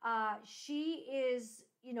 she is,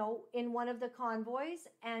 in one of the convoys,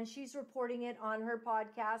 and she's reporting it on her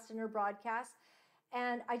podcast and her broadcast.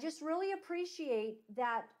 And I just really appreciate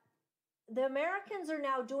that the Americans are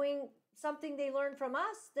now doing something they learned from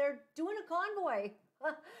us. They're doing a convoy.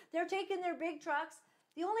 They're taking their big trucks.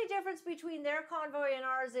 The only difference between their convoy and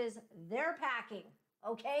ours is they're packing,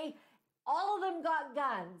 okay? All of them got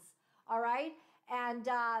guns, all right? And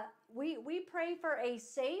we pray for a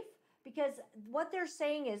safe, because what they're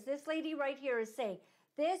saying is, this lady right here is saying,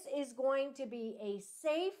 this is going to be a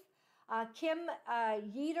safe, Kim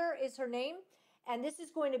Yeater is her name, and this is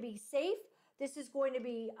going to be safe. This is going to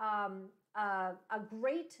be a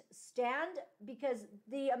great stand, because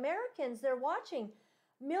the Americans, they're watching.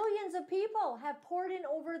 Millions of people have poured in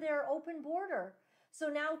over their open border. So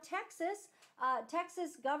now Texas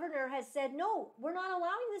governor has said, no, we're not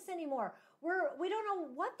allowing this anymore. We don't know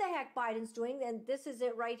what the heck Biden's doing. And this is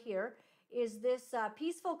it right here, is this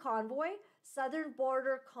peaceful convoy, southern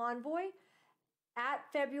border convoy. At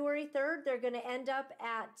February 3rd, they're going to end up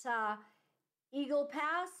at Eagle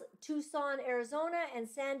Pass, Tucson, Arizona, and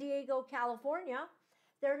San Diego, California.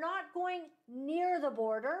 They're not going near the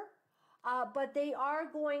border, but they are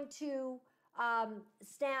going to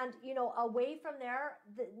stand, away from there.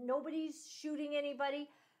 Nobody's shooting anybody.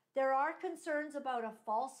 There are concerns about a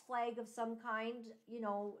false flag of some kind,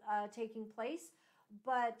 taking place.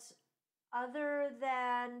 But other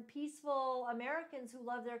than peaceful Americans who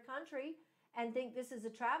love their country and think this is a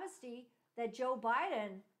travesty that Joe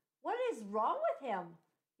Biden, what is wrong with him?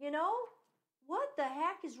 You know, what the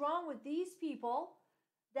heck is wrong with these people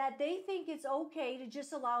that they think it's okay to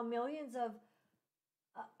just allow millions of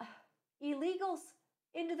illegals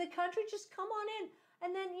into the country? Just come on in.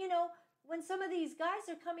 And then, you know, when some of these guys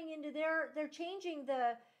are coming into they're changing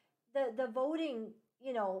the voting,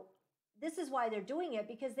 you know, this is why they're doing it,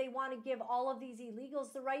 because they want to give all of these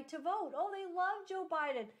illegals the right to vote. Oh, they love Joe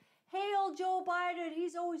Biden. Hail Joe Biden.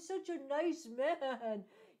 He's always such a nice man,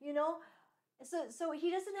 you know. So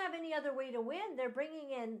he doesn't have any other way to win. They're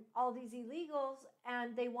bringing in all these illegals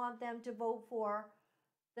and they want them to vote for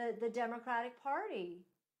the Democratic Party.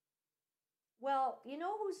 Well, you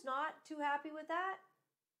know who's not too happy with that?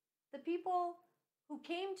 The people who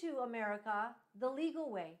came to America the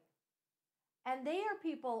legal way. And they are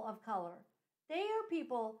people of color. They are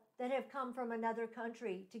people that have come from another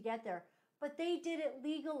country to get there, but they did it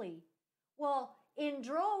legally. Well, in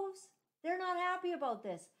droves, they're not happy about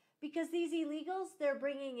this because these illegals, they're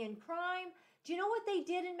bringing in crime. Do you know what they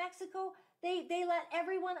did in Mexico? They let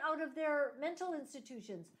everyone out of their mental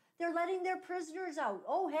institutions. They're letting their prisoners out.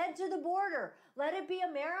 Oh, head to the border. Let it be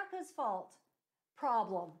America's fault.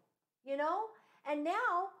 Problem, you know? And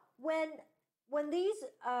now when these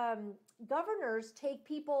governors take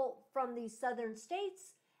people from these southern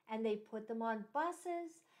states and they put them on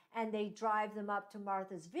buses and they drive them up to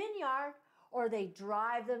Martha's Vineyard or they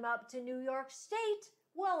drive them up to New York State,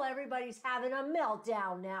 well, everybody's having a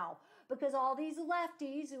meltdown now because all these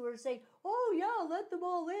lefties who are saying, oh, yeah, let them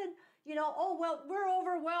all in, you know, oh, well, we're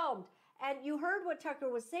overwhelmed. And you heard what Tucker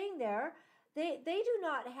was saying there. They do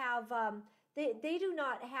not have they do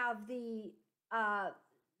not have the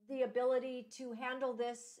ability to handle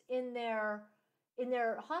this in their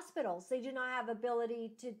hospitals. They do not have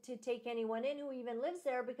ability to take anyone in who even lives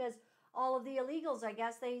there because all of the illegals, I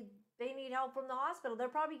guess, they need help from the hospital. They're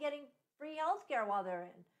probably getting free health care while they're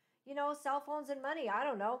in, you know, cell phones and money. I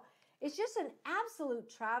don't know. It's just an absolute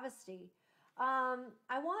travesty.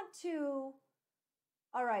 I want to,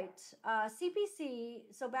 all right, CPC,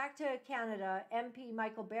 so back to Canada, MP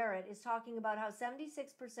Michael Barrett is talking about how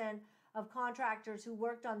 76% of contractors who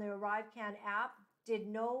worked on the ArriveCan app did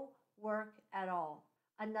no work at all.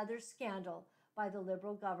 Another scandal by the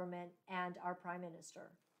Liberal government and our Prime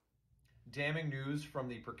Minister. Damning news from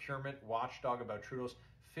the procurement watchdog about Trudeau's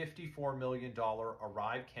 $54 million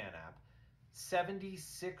ArriveCan app.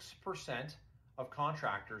 76% of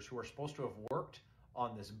contractors who are supposed to have worked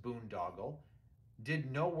on this boondoggle did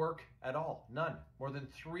no work at all. None. More than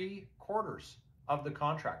 3/4 of the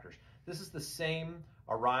contractors. This is the same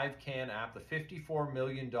ArriveCan app, the $54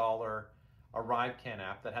 million ArriveCan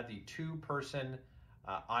app that had the two-person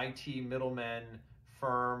IT middleman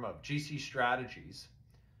firm of GC Strategies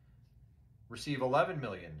receive $11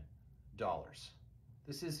 million.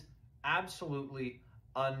 This is absolutely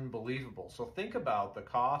unbelievable. So think about the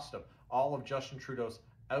cost of all of Justin Trudeau's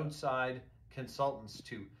outside consultants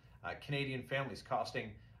to Canadian families,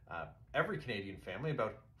 costing every Canadian family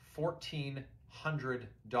about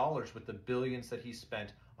 $1,400 with the billions that he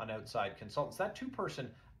spent on outside consultants. That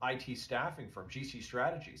two-person IT staffing firm, GC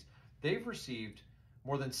Strategies, they've received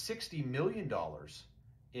more than $60 million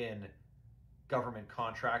in government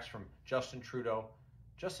contracts from Justin Trudeau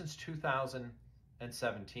just since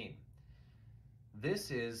 2017.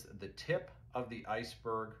 This is the tip of the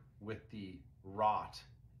iceberg with the rot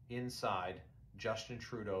inside Justin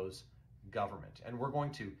Trudeau's government. And we're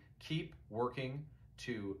going to keep working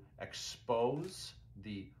to expose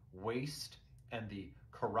the waste and the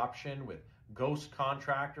corruption with ghost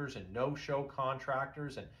contractors and no-show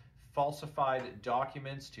contractors and falsified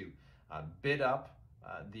documents to bid up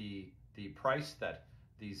the price that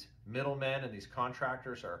these middlemen and these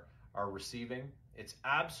contractors are receiving. It's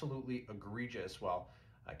absolutely egregious while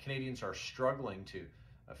Canadians are struggling to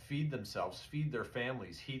feed themselves, feed their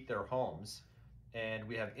families, heat their homes, and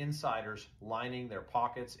we have insiders lining their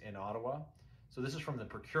pockets in Ottawa. So this is from the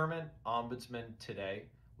Procurement Ombudsman today,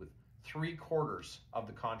 with 3/4 of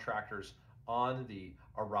the contractors on the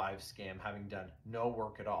Arrive scam having done no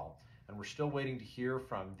work at all. And we're still waiting to hear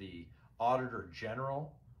from the Auditor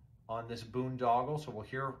General on this boondoggle, so we'll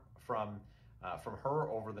hear from her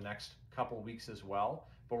over the next couple of weeks as well.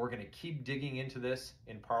 But we're going to keep digging into this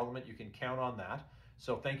in Parliament. You can count on that.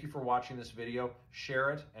 So thank you for watching this video.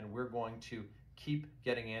 Share it, and we're going to keep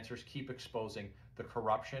getting answers, keep exposing the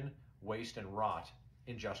corruption, waste, and rot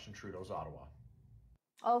in Justin Trudeau's Ottawa.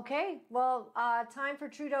 Okay, well, time for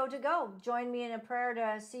Trudeau to go. Join me in a prayer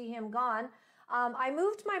to see him gone. I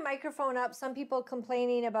moved my microphone up. Some people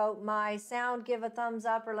complaining about my sound. Give a thumbs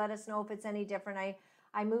up or let us know if it's any different.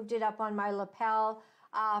 I moved it up on my lapel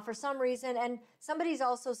for some reason. And somebody's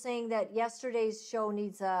also saying that yesterday's show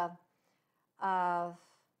needs to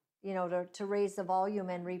raise the volume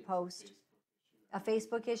and repost. A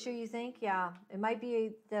Facebook issue, you think? Yeah. It might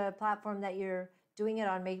be the platform that you're doing it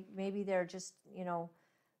on. Maybe they're just,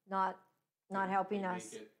 not helping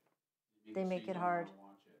us. They make it hard.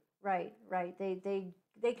 Right.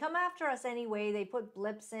 They come after us anyway. They put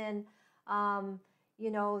blips in. We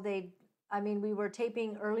were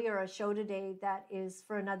taping earlier a show today that is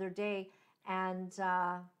for another day, and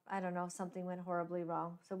I don't know, something went horribly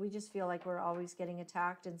wrong. So we just feel like we're always getting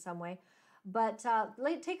attacked in some way. But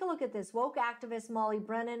take a look at this. Woke activist Molly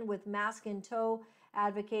Brennan with mask in tow,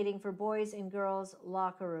 advocating for boys and girls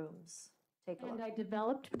locker rooms. Take a look. And I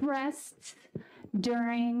developed breasts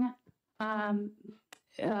during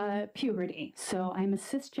puberty. So I'm a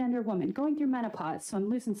cisgender woman going through menopause. So I'm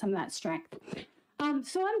losing some of that strength.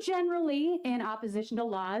 So I'm generally in opposition to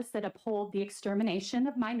laws that uphold the extermination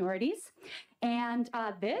of minorities. And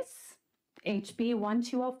this, HB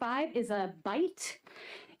 1205, is a bite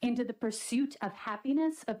into the pursuit of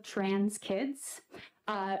happiness of trans kids.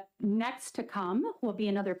 Next to come will be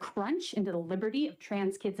another crunch into the liberty of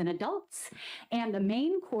trans kids and adults. And the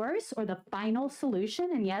main course, or the final solution,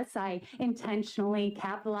 and yes, I intentionally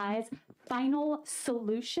capitalize final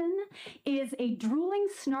solution, is a drooling,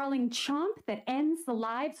 snarling chomp that ends the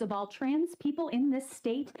lives of all trans people in this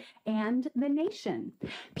state and the nation.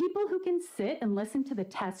 People who can sit and listen to the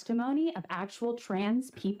testimony of actual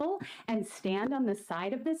trans people and stand on the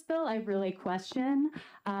side of this bill, I really question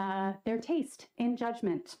their taste in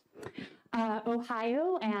judgment.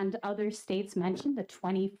 Ohio and other states mentioned, the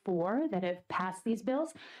 24 that have passed these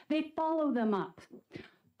bills, they follow them up.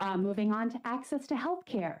 Moving on to access to health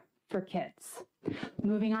care for kids.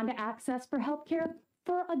 Moving on to access for health care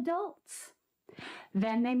for adults.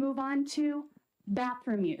 Then they move on to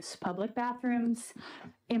bathroom use, public bathrooms,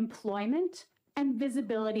 employment, and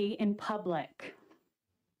visibility in public.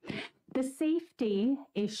 The safety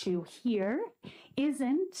issue here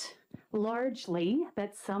isn't largely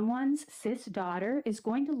that someone's cis daughter is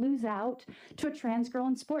going to lose out to a trans girl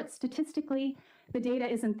in sports. Statistically, the data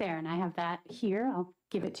isn't there, and I have that here. I'll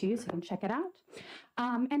give it to you so you can check it out.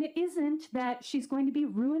 And it isn't that she's going to be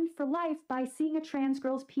ruined for life by seeing a trans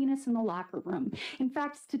girl's penis in the locker room. In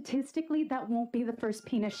fact, statistically, that won't be the first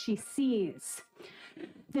penis she sees.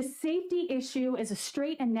 The safety issue is a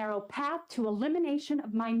straight and narrow path to elimination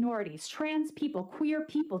of minorities, trans people, queer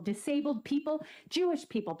people, disabled people, Jewish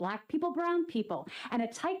people, Black people, brown people, and a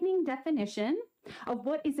tightening definition of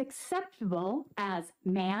what is acceptable as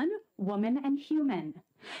man, woman, and human.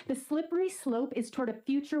 The slippery slope is toward a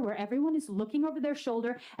future where everyone is looking over their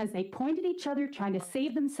shoulder as they point at each other, trying to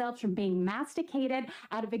save themselves from being masticated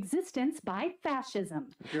out of existence by fascism.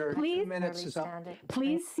 Please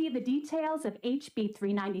see the details of HB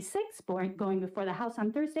 396 going before the House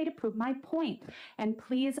on Thursday to prove my point. And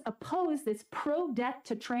please oppose this pro-death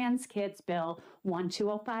to trans kids bill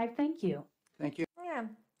 1205. Thank you. Thank you. Yeah.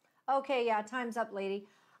 Okay, yeah, time's up, lady.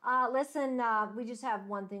 Listen, we just have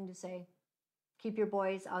one thing to say. Keep your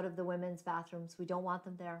boys out of the women's bathrooms. We don't want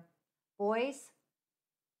them there. Boys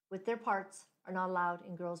with their parts are not allowed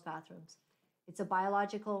in girls' bathrooms. It's a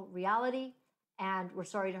biological reality, and we're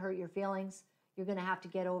sorry to hurt your feelings. You're going to have to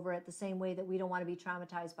get over it the same way that we don't want to be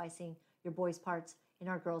traumatized by seeing your boys' parts in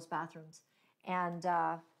our girls' bathrooms. And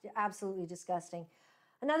absolutely disgusting.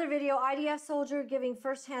 Another video, IDF soldier giving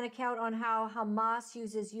firsthand account on how Hamas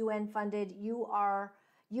uses UN-funded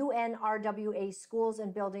UNRWA schools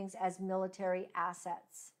and buildings as military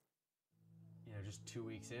assets. Just 2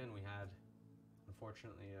 weeks in, we had,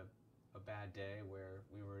 unfortunately, a bad day where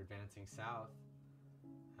we were advancing south.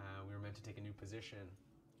 We were meant to take a new position.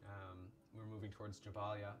 We were moving towards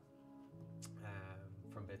Jabalia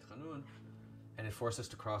from Beit Hanun, and it forced us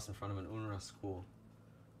to cross in front of an UNRWA school.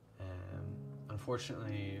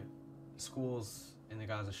 Unfortunately, schools in the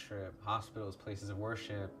Gaza Strip, hospitals, places of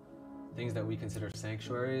worship, things that we consider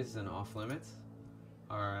sanctuaries and off limits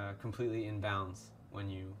are completely in bounds when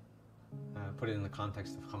you put it in the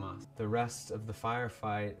context of Hamas. The rest of the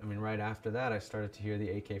firefight, right after that, I started to hear the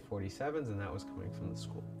AK-47s, and that was coming from the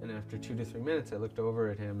school. And after 2 to 3 minutes, I looked over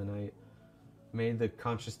at him and I made the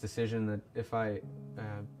conscious decision that if I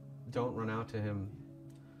don't run out to him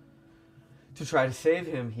to try to save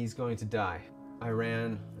him, he's going to die. I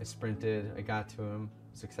ran, I sprinted, I got to him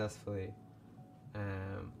successfully,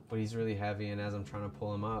 but he's really heavy, and as I'm trying to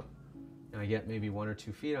pull him up, I get maybe 1 or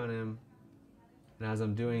 2 feet on him, and as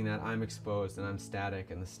I'm doing that, I'm exposed and I'm static,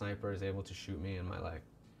 and the sniper is able to shoot me in my leg.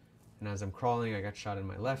 And as I'm crawling, I got shot in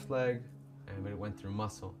my left leg, but it went through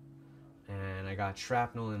muscle. And I got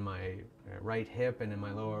shrapnel in my right hip and in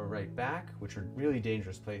my lower right back, which are really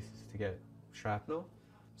dangerous places to get shrapnel.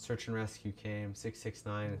 Search and rescue came,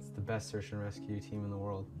 669, it's the best search and rescue team in the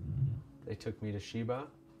world. They took me to Sheba,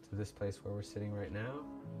 to this place where we're sitting right now,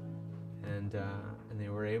 and they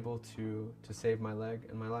were able to save my leg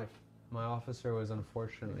and my life. My officer was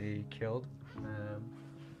unfortunately killed.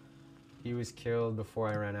 He was killed before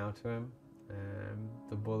I ran out to him.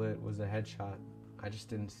 The bullet was a headshot. I just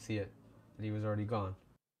didn't see it. He was already gone.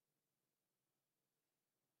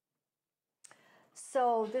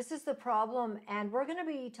 So this is the problem, and we're going to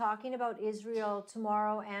be talking about Israel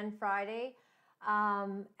tomorrow and Friday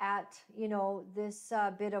at this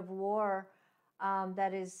bit of war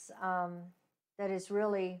that is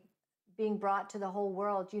really being brought to the whole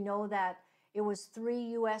world. You know that it was 3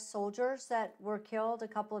 U.S. soldiers that were killed a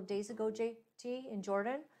couple of days ago, JT, in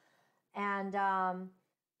Jordan, and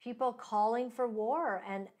people calling for war,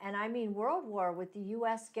 and I mean world war, with the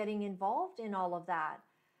U.S. getting involved in all of that.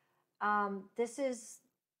 This is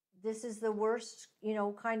the worst,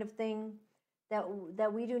 kind of thing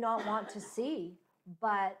that we do not want to see.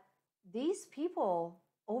 But these people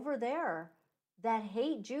over there that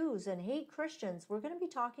hate Jews and hate Christians, we're going to be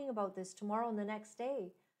talking about this tomorrow and the next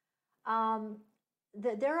day.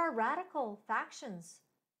 There are radical factions,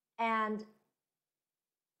 and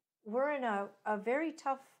we're in a very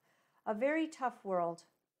tough world.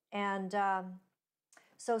 And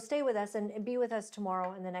so stay with us and be with us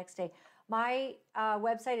tomorrow and the next day. My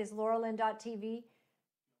website is Laura-Lynn.tv.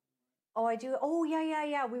 Oh, I do. Oh,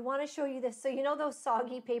 yeah. We want to show you this. So you know those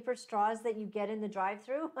soggy paper straws that you get in the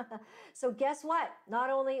drive-through? So guess what? Not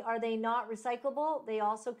only are they not recyclable, they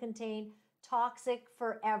also contain toxic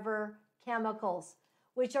forever chemicals,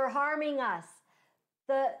 which are harming us.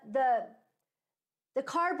 The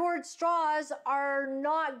cardboard straws are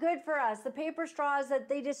not good for us. The paper straws, that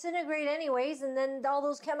they disintegrate anyways, and then all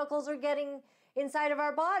those chemicals are getting inside of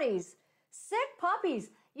our bodies. Sick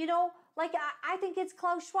puppies. I think it's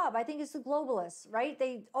Klaus Schwab. I think it's the globalists, right?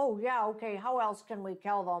 Okay, how else can we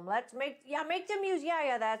kill them? Let's make them use,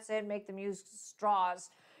 that's it. Make them use straws.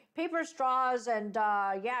 Paper straws, and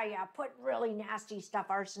put really nasty stuff,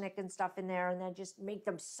 arsenic and stuff in there, and then just make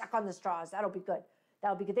them suck on the straws. That'll be good.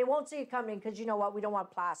 They won't see it coming, because you know what? We don't want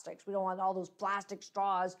plastics. We don't want all those plastic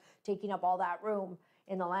straws taking up all that room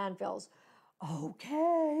in the landfills.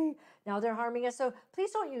 Okay. Now they're harming us. So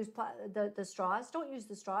please don't use the straws. Don't use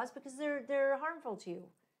the straws, because they're harmful to you.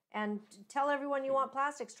 And tell everyone you want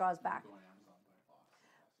plastic straws back.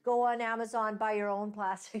 Go on Amazon, buy your own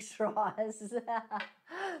plastic straws.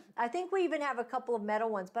 I think we even have a couple of metal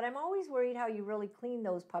ones, but I'm always worried how you really clean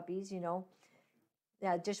those puppies,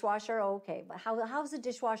 Yeah, dishwasher, okay. But how's the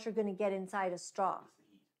dishwasher going to get inside a straw?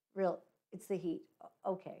 It's the heat.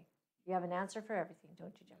 Okay. You have an answer for everything,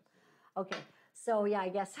 don't you, Jim? Okay. So, yeah, I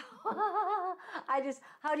guess.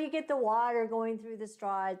 How do you get the water going through the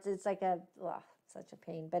straw? It's like such a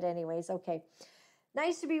pain. But anyways, okay.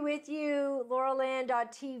 Nice to be with you,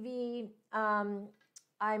 Laura-Lynn.tv.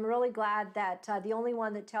 I'm really glad that the only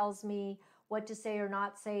one that tells me what to say or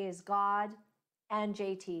not say is God and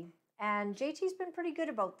JT. And JT's been pretty good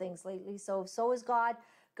about things lately, so is God.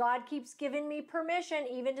 God keeps giving me permission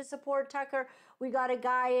even to support Tucker. We got a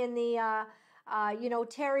guy in the,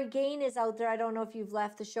 Terry Gain is out there. I don't know if you've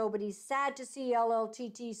left the show, but he's sad to see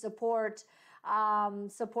LLTT support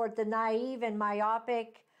the naive and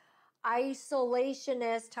myopic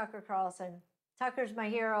isolationist Tucker Carlson. Tucker's my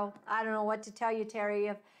hero. I don't know what to tell you,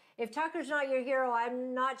 Terry. If Tucker's not your hero,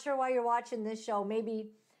 I'm not sure why you're watching this show. Maybe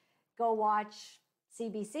go watch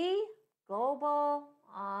CBC, Global,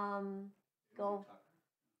 go.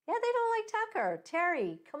 Yeah, they don't like Tucker.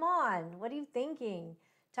 Terry, come on. What are you thinking?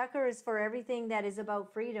 Tucker is for everything that is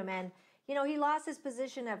about freedom. And, he lost his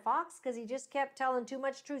position at Fox because he just kept telling too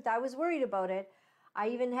much truth. I was worried about it. I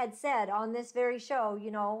even had said on this very show,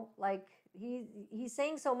 he's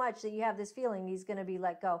saying so much that you have this feeling he's going to be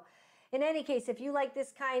let go. In any case, if you like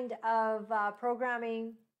this kind of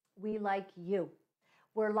programming, we like you.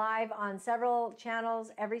 We're live on several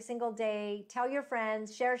channels every single day. Tell your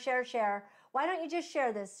friends, share. Why don't you just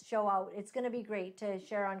share this show out? It's going to be great to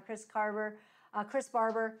share on Chris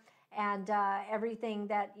Barber, and everything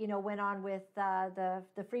that went on with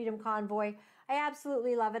the Freedom Convoy. I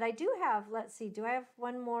absolutely love it. I do have, let's see, do I have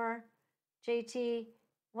one more, JT?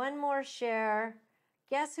 One more share.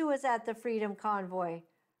 Guess who was at the Freedom Convoy?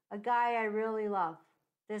 A guy I really love.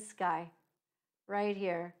 This guy right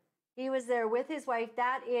here. He was there with his wife.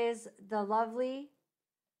 That is the lovely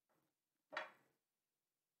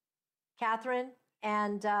Catherine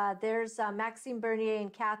And there's Maxime Bernier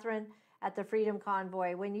and Catherine at the Freedom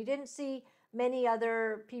Convoy. When you didn't see many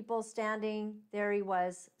other people standing, there he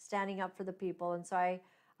was, standing up for the people. And so I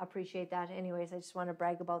appreciate that. Anyways, I just want to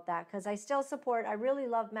brag about that because I still support, I really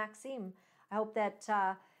love Maxime. I hope that,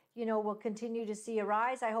 we'll continue to see a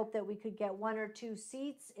rise. I hope that we could get 1 or 2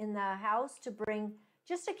 seats in the House to bring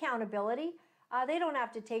just accountability. They don't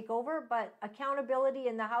have to take over, but accountability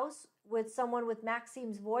in the House with someone with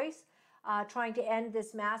Maxime's voice, trying to end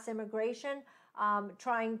this mass immigration,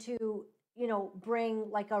 trying to, bring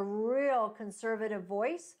like a real conservative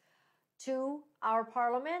voice to our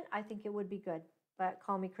parliament. I think it would be good, but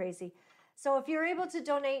call me crazy. So if you're able to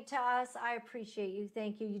donate to us, I appreciate you.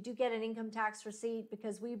 Thank you. You do get an income tax receipt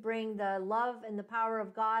because we bring the love and the power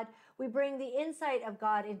of God. We bring the insight of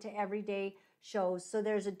God into everyday shows. So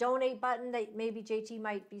there's a donate button that maybe JT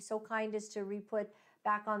might be so kind as to re-put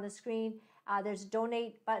back on the screen. There's a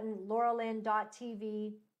donate button,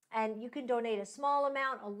 Laura-Lynn.tv. And you can donate a small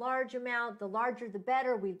amount, a large amount. The larger, the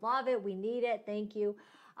better. We love it. We need it. Thank you.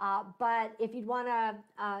 But if you'd want to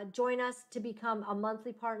join us to become a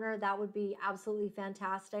monthly partner, that would be absolutely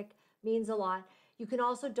fantastic. Means a lot. You can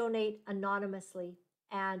also donate anonymously,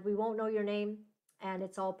 and we won't know your name, and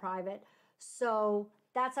it's all private. So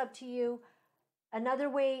that's up to you. Another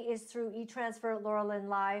way is through e-transfer at Laura-Lynn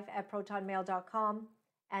Live at protonmail.com,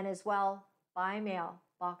 and as well by mail,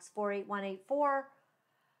 Box 48184,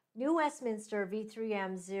 New Westminster,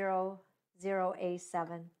 V3M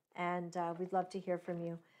 00A7. And we'd love to hear from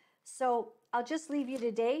you. So I'll just leave you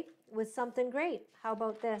today with something great. How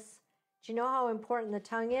about this? Do you know how important the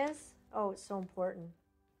tongue is? Oh, it's so important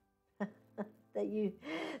that you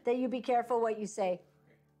be careful what you say.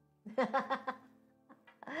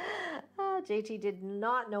 JT did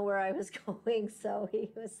not know where I was going, so he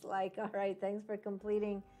was like, all right, thanks for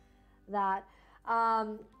completing that.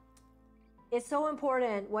 It's so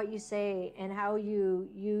important what you say and how you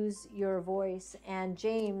use your voice. And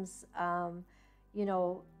James,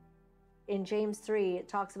 in James 3, it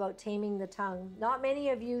talks about taming the tongue. Not many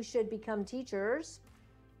of you should become teachers,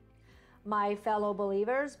 my fellow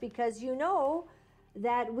believers, because you know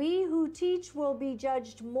that we who teach will be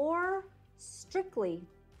judged more strictly.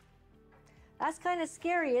 That's kind of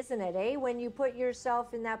scary, isn't it, eh? When you put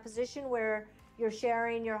yourself in that position where you're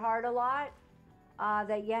sharing your heart a lot,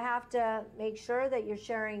 that you have to make sure that you're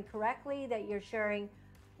sharing correctly, that you're sharing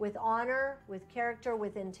with honor, with character,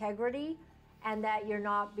 with integrity, and that you're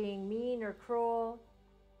not being mean or cruel,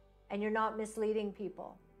 and you're not misleading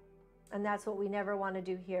people. And that's what we never want to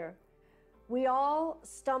do here. We all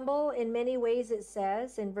stumble in many ways, it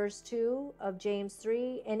says in verse 2 of James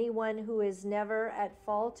 3, anyone who is never at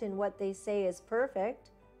fault in what they say is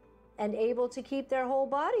perfect and able to keep their whole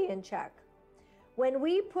body in check. When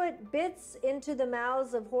we put bits into the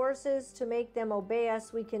mouths of horses to make them obey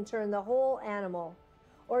us, we can turn the whole animal.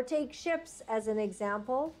 Or take ships as an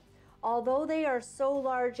example. Although they are so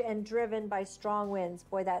large and driven by strong winds,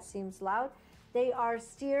 boy, that seems loud, they are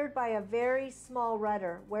steered by a very small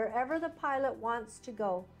rudder, wherever the pilot wants to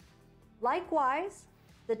go. Likewise,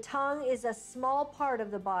 the tongue is a small part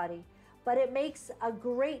of the body, but it makes a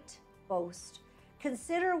great boast.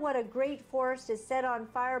 Consider what a great forest is set on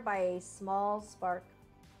fire by a small spark.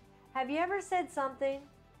 Have you ever said something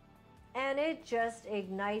and it just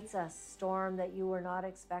ignites a storm that you were not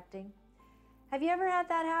expecting? Have you ever had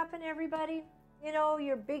that happen, everybody? You know,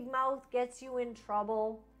 your big mouth gets you in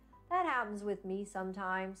trouble. That happens with me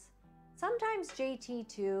sometimes. Sometimes JT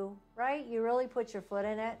too, right? You really put your foot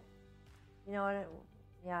in it. You know,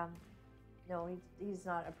 yeah. No, he's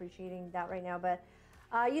not appreciating that right now, but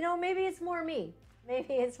maybe it's more me.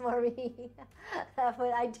 Maybe it's more me. But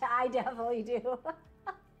I definitely do.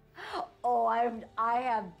 Oh, I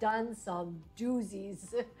have done some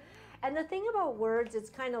doozies. And the thing about words, it's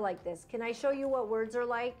kind of like this. Can I show you what words are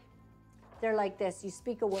like? They're like this. You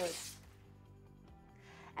speak a word.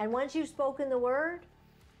 And once you've spoken the word,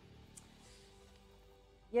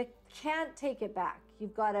 you can't take it back.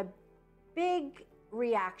 You've got a big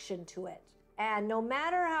reaction to it. And no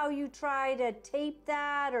matter how you try to tape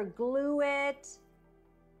that or glue it,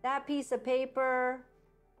 that piece of paper,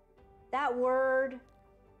 that word,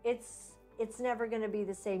 it's never going to be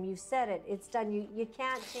the same. You said it. It's done. You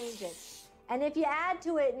can't change it. And if you add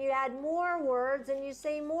to it and you add more words and you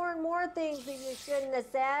say more and more things that you shouldn't have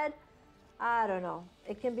said, I don't know.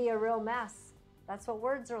 It can be a real mess. That's what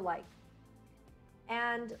words are like.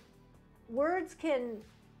 And words can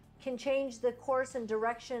change the course and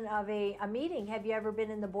direction of a meeting. Have you ever been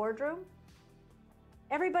in the boardroom?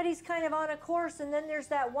 Everybody's kind of on a course, and then there's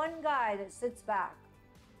that one guy that sits back.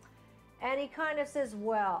 And he kind of says,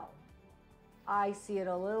 well, I see it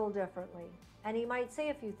a little differently. and he might say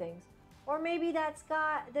a few things. Or maybe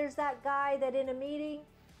there's that guy that in a meeting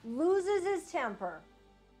loses his temper,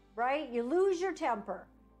 right? You lose your temper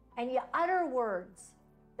and you utter words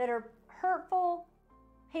that are hurtful,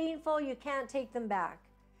 painful, you can't take them back.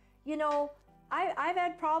 You know, I've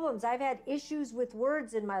had problems. I've had issues with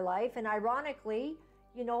words in my life, and ironically,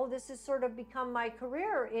 you know, this has sort of become my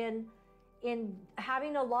career in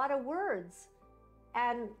having a lot of words.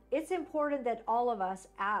 And it's important that all of us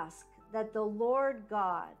ask that the Lord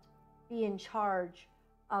God be in charge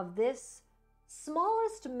of this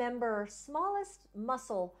smallest member, smallest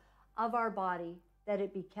muscle of our body, that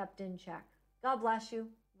it be kept in check. God bless you.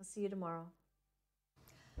 We'll see you tomorrow.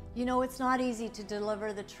 You know, it's not easy to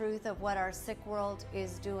deliver the truth of what our sick world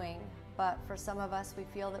is doing, but for some of us, we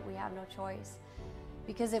feel that we have no choice.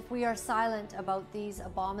 Because if we are silent about these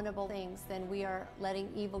abominable things, then we are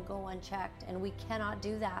letting evil go unchecked, and we cannot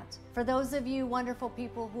do that. For those of you wonderful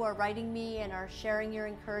people who are writing me and are sharing your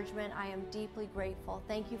encouragement, I am deeply grateful.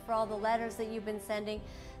 Thank you for all the letters that you've been sending.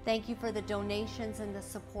 Thank you for the donations and the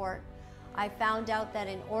support. I found out that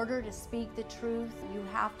in order to speak the truth, you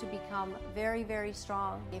have to become very, very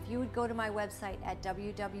strong. If you would go to my website at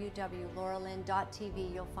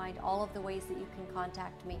www.laura-lynn.tv, you'll find all of the ways that you can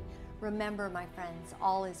contact me. Remember, my friends,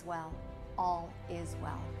 all is well. All is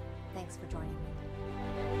well. Thanks for joining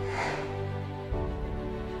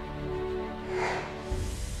me.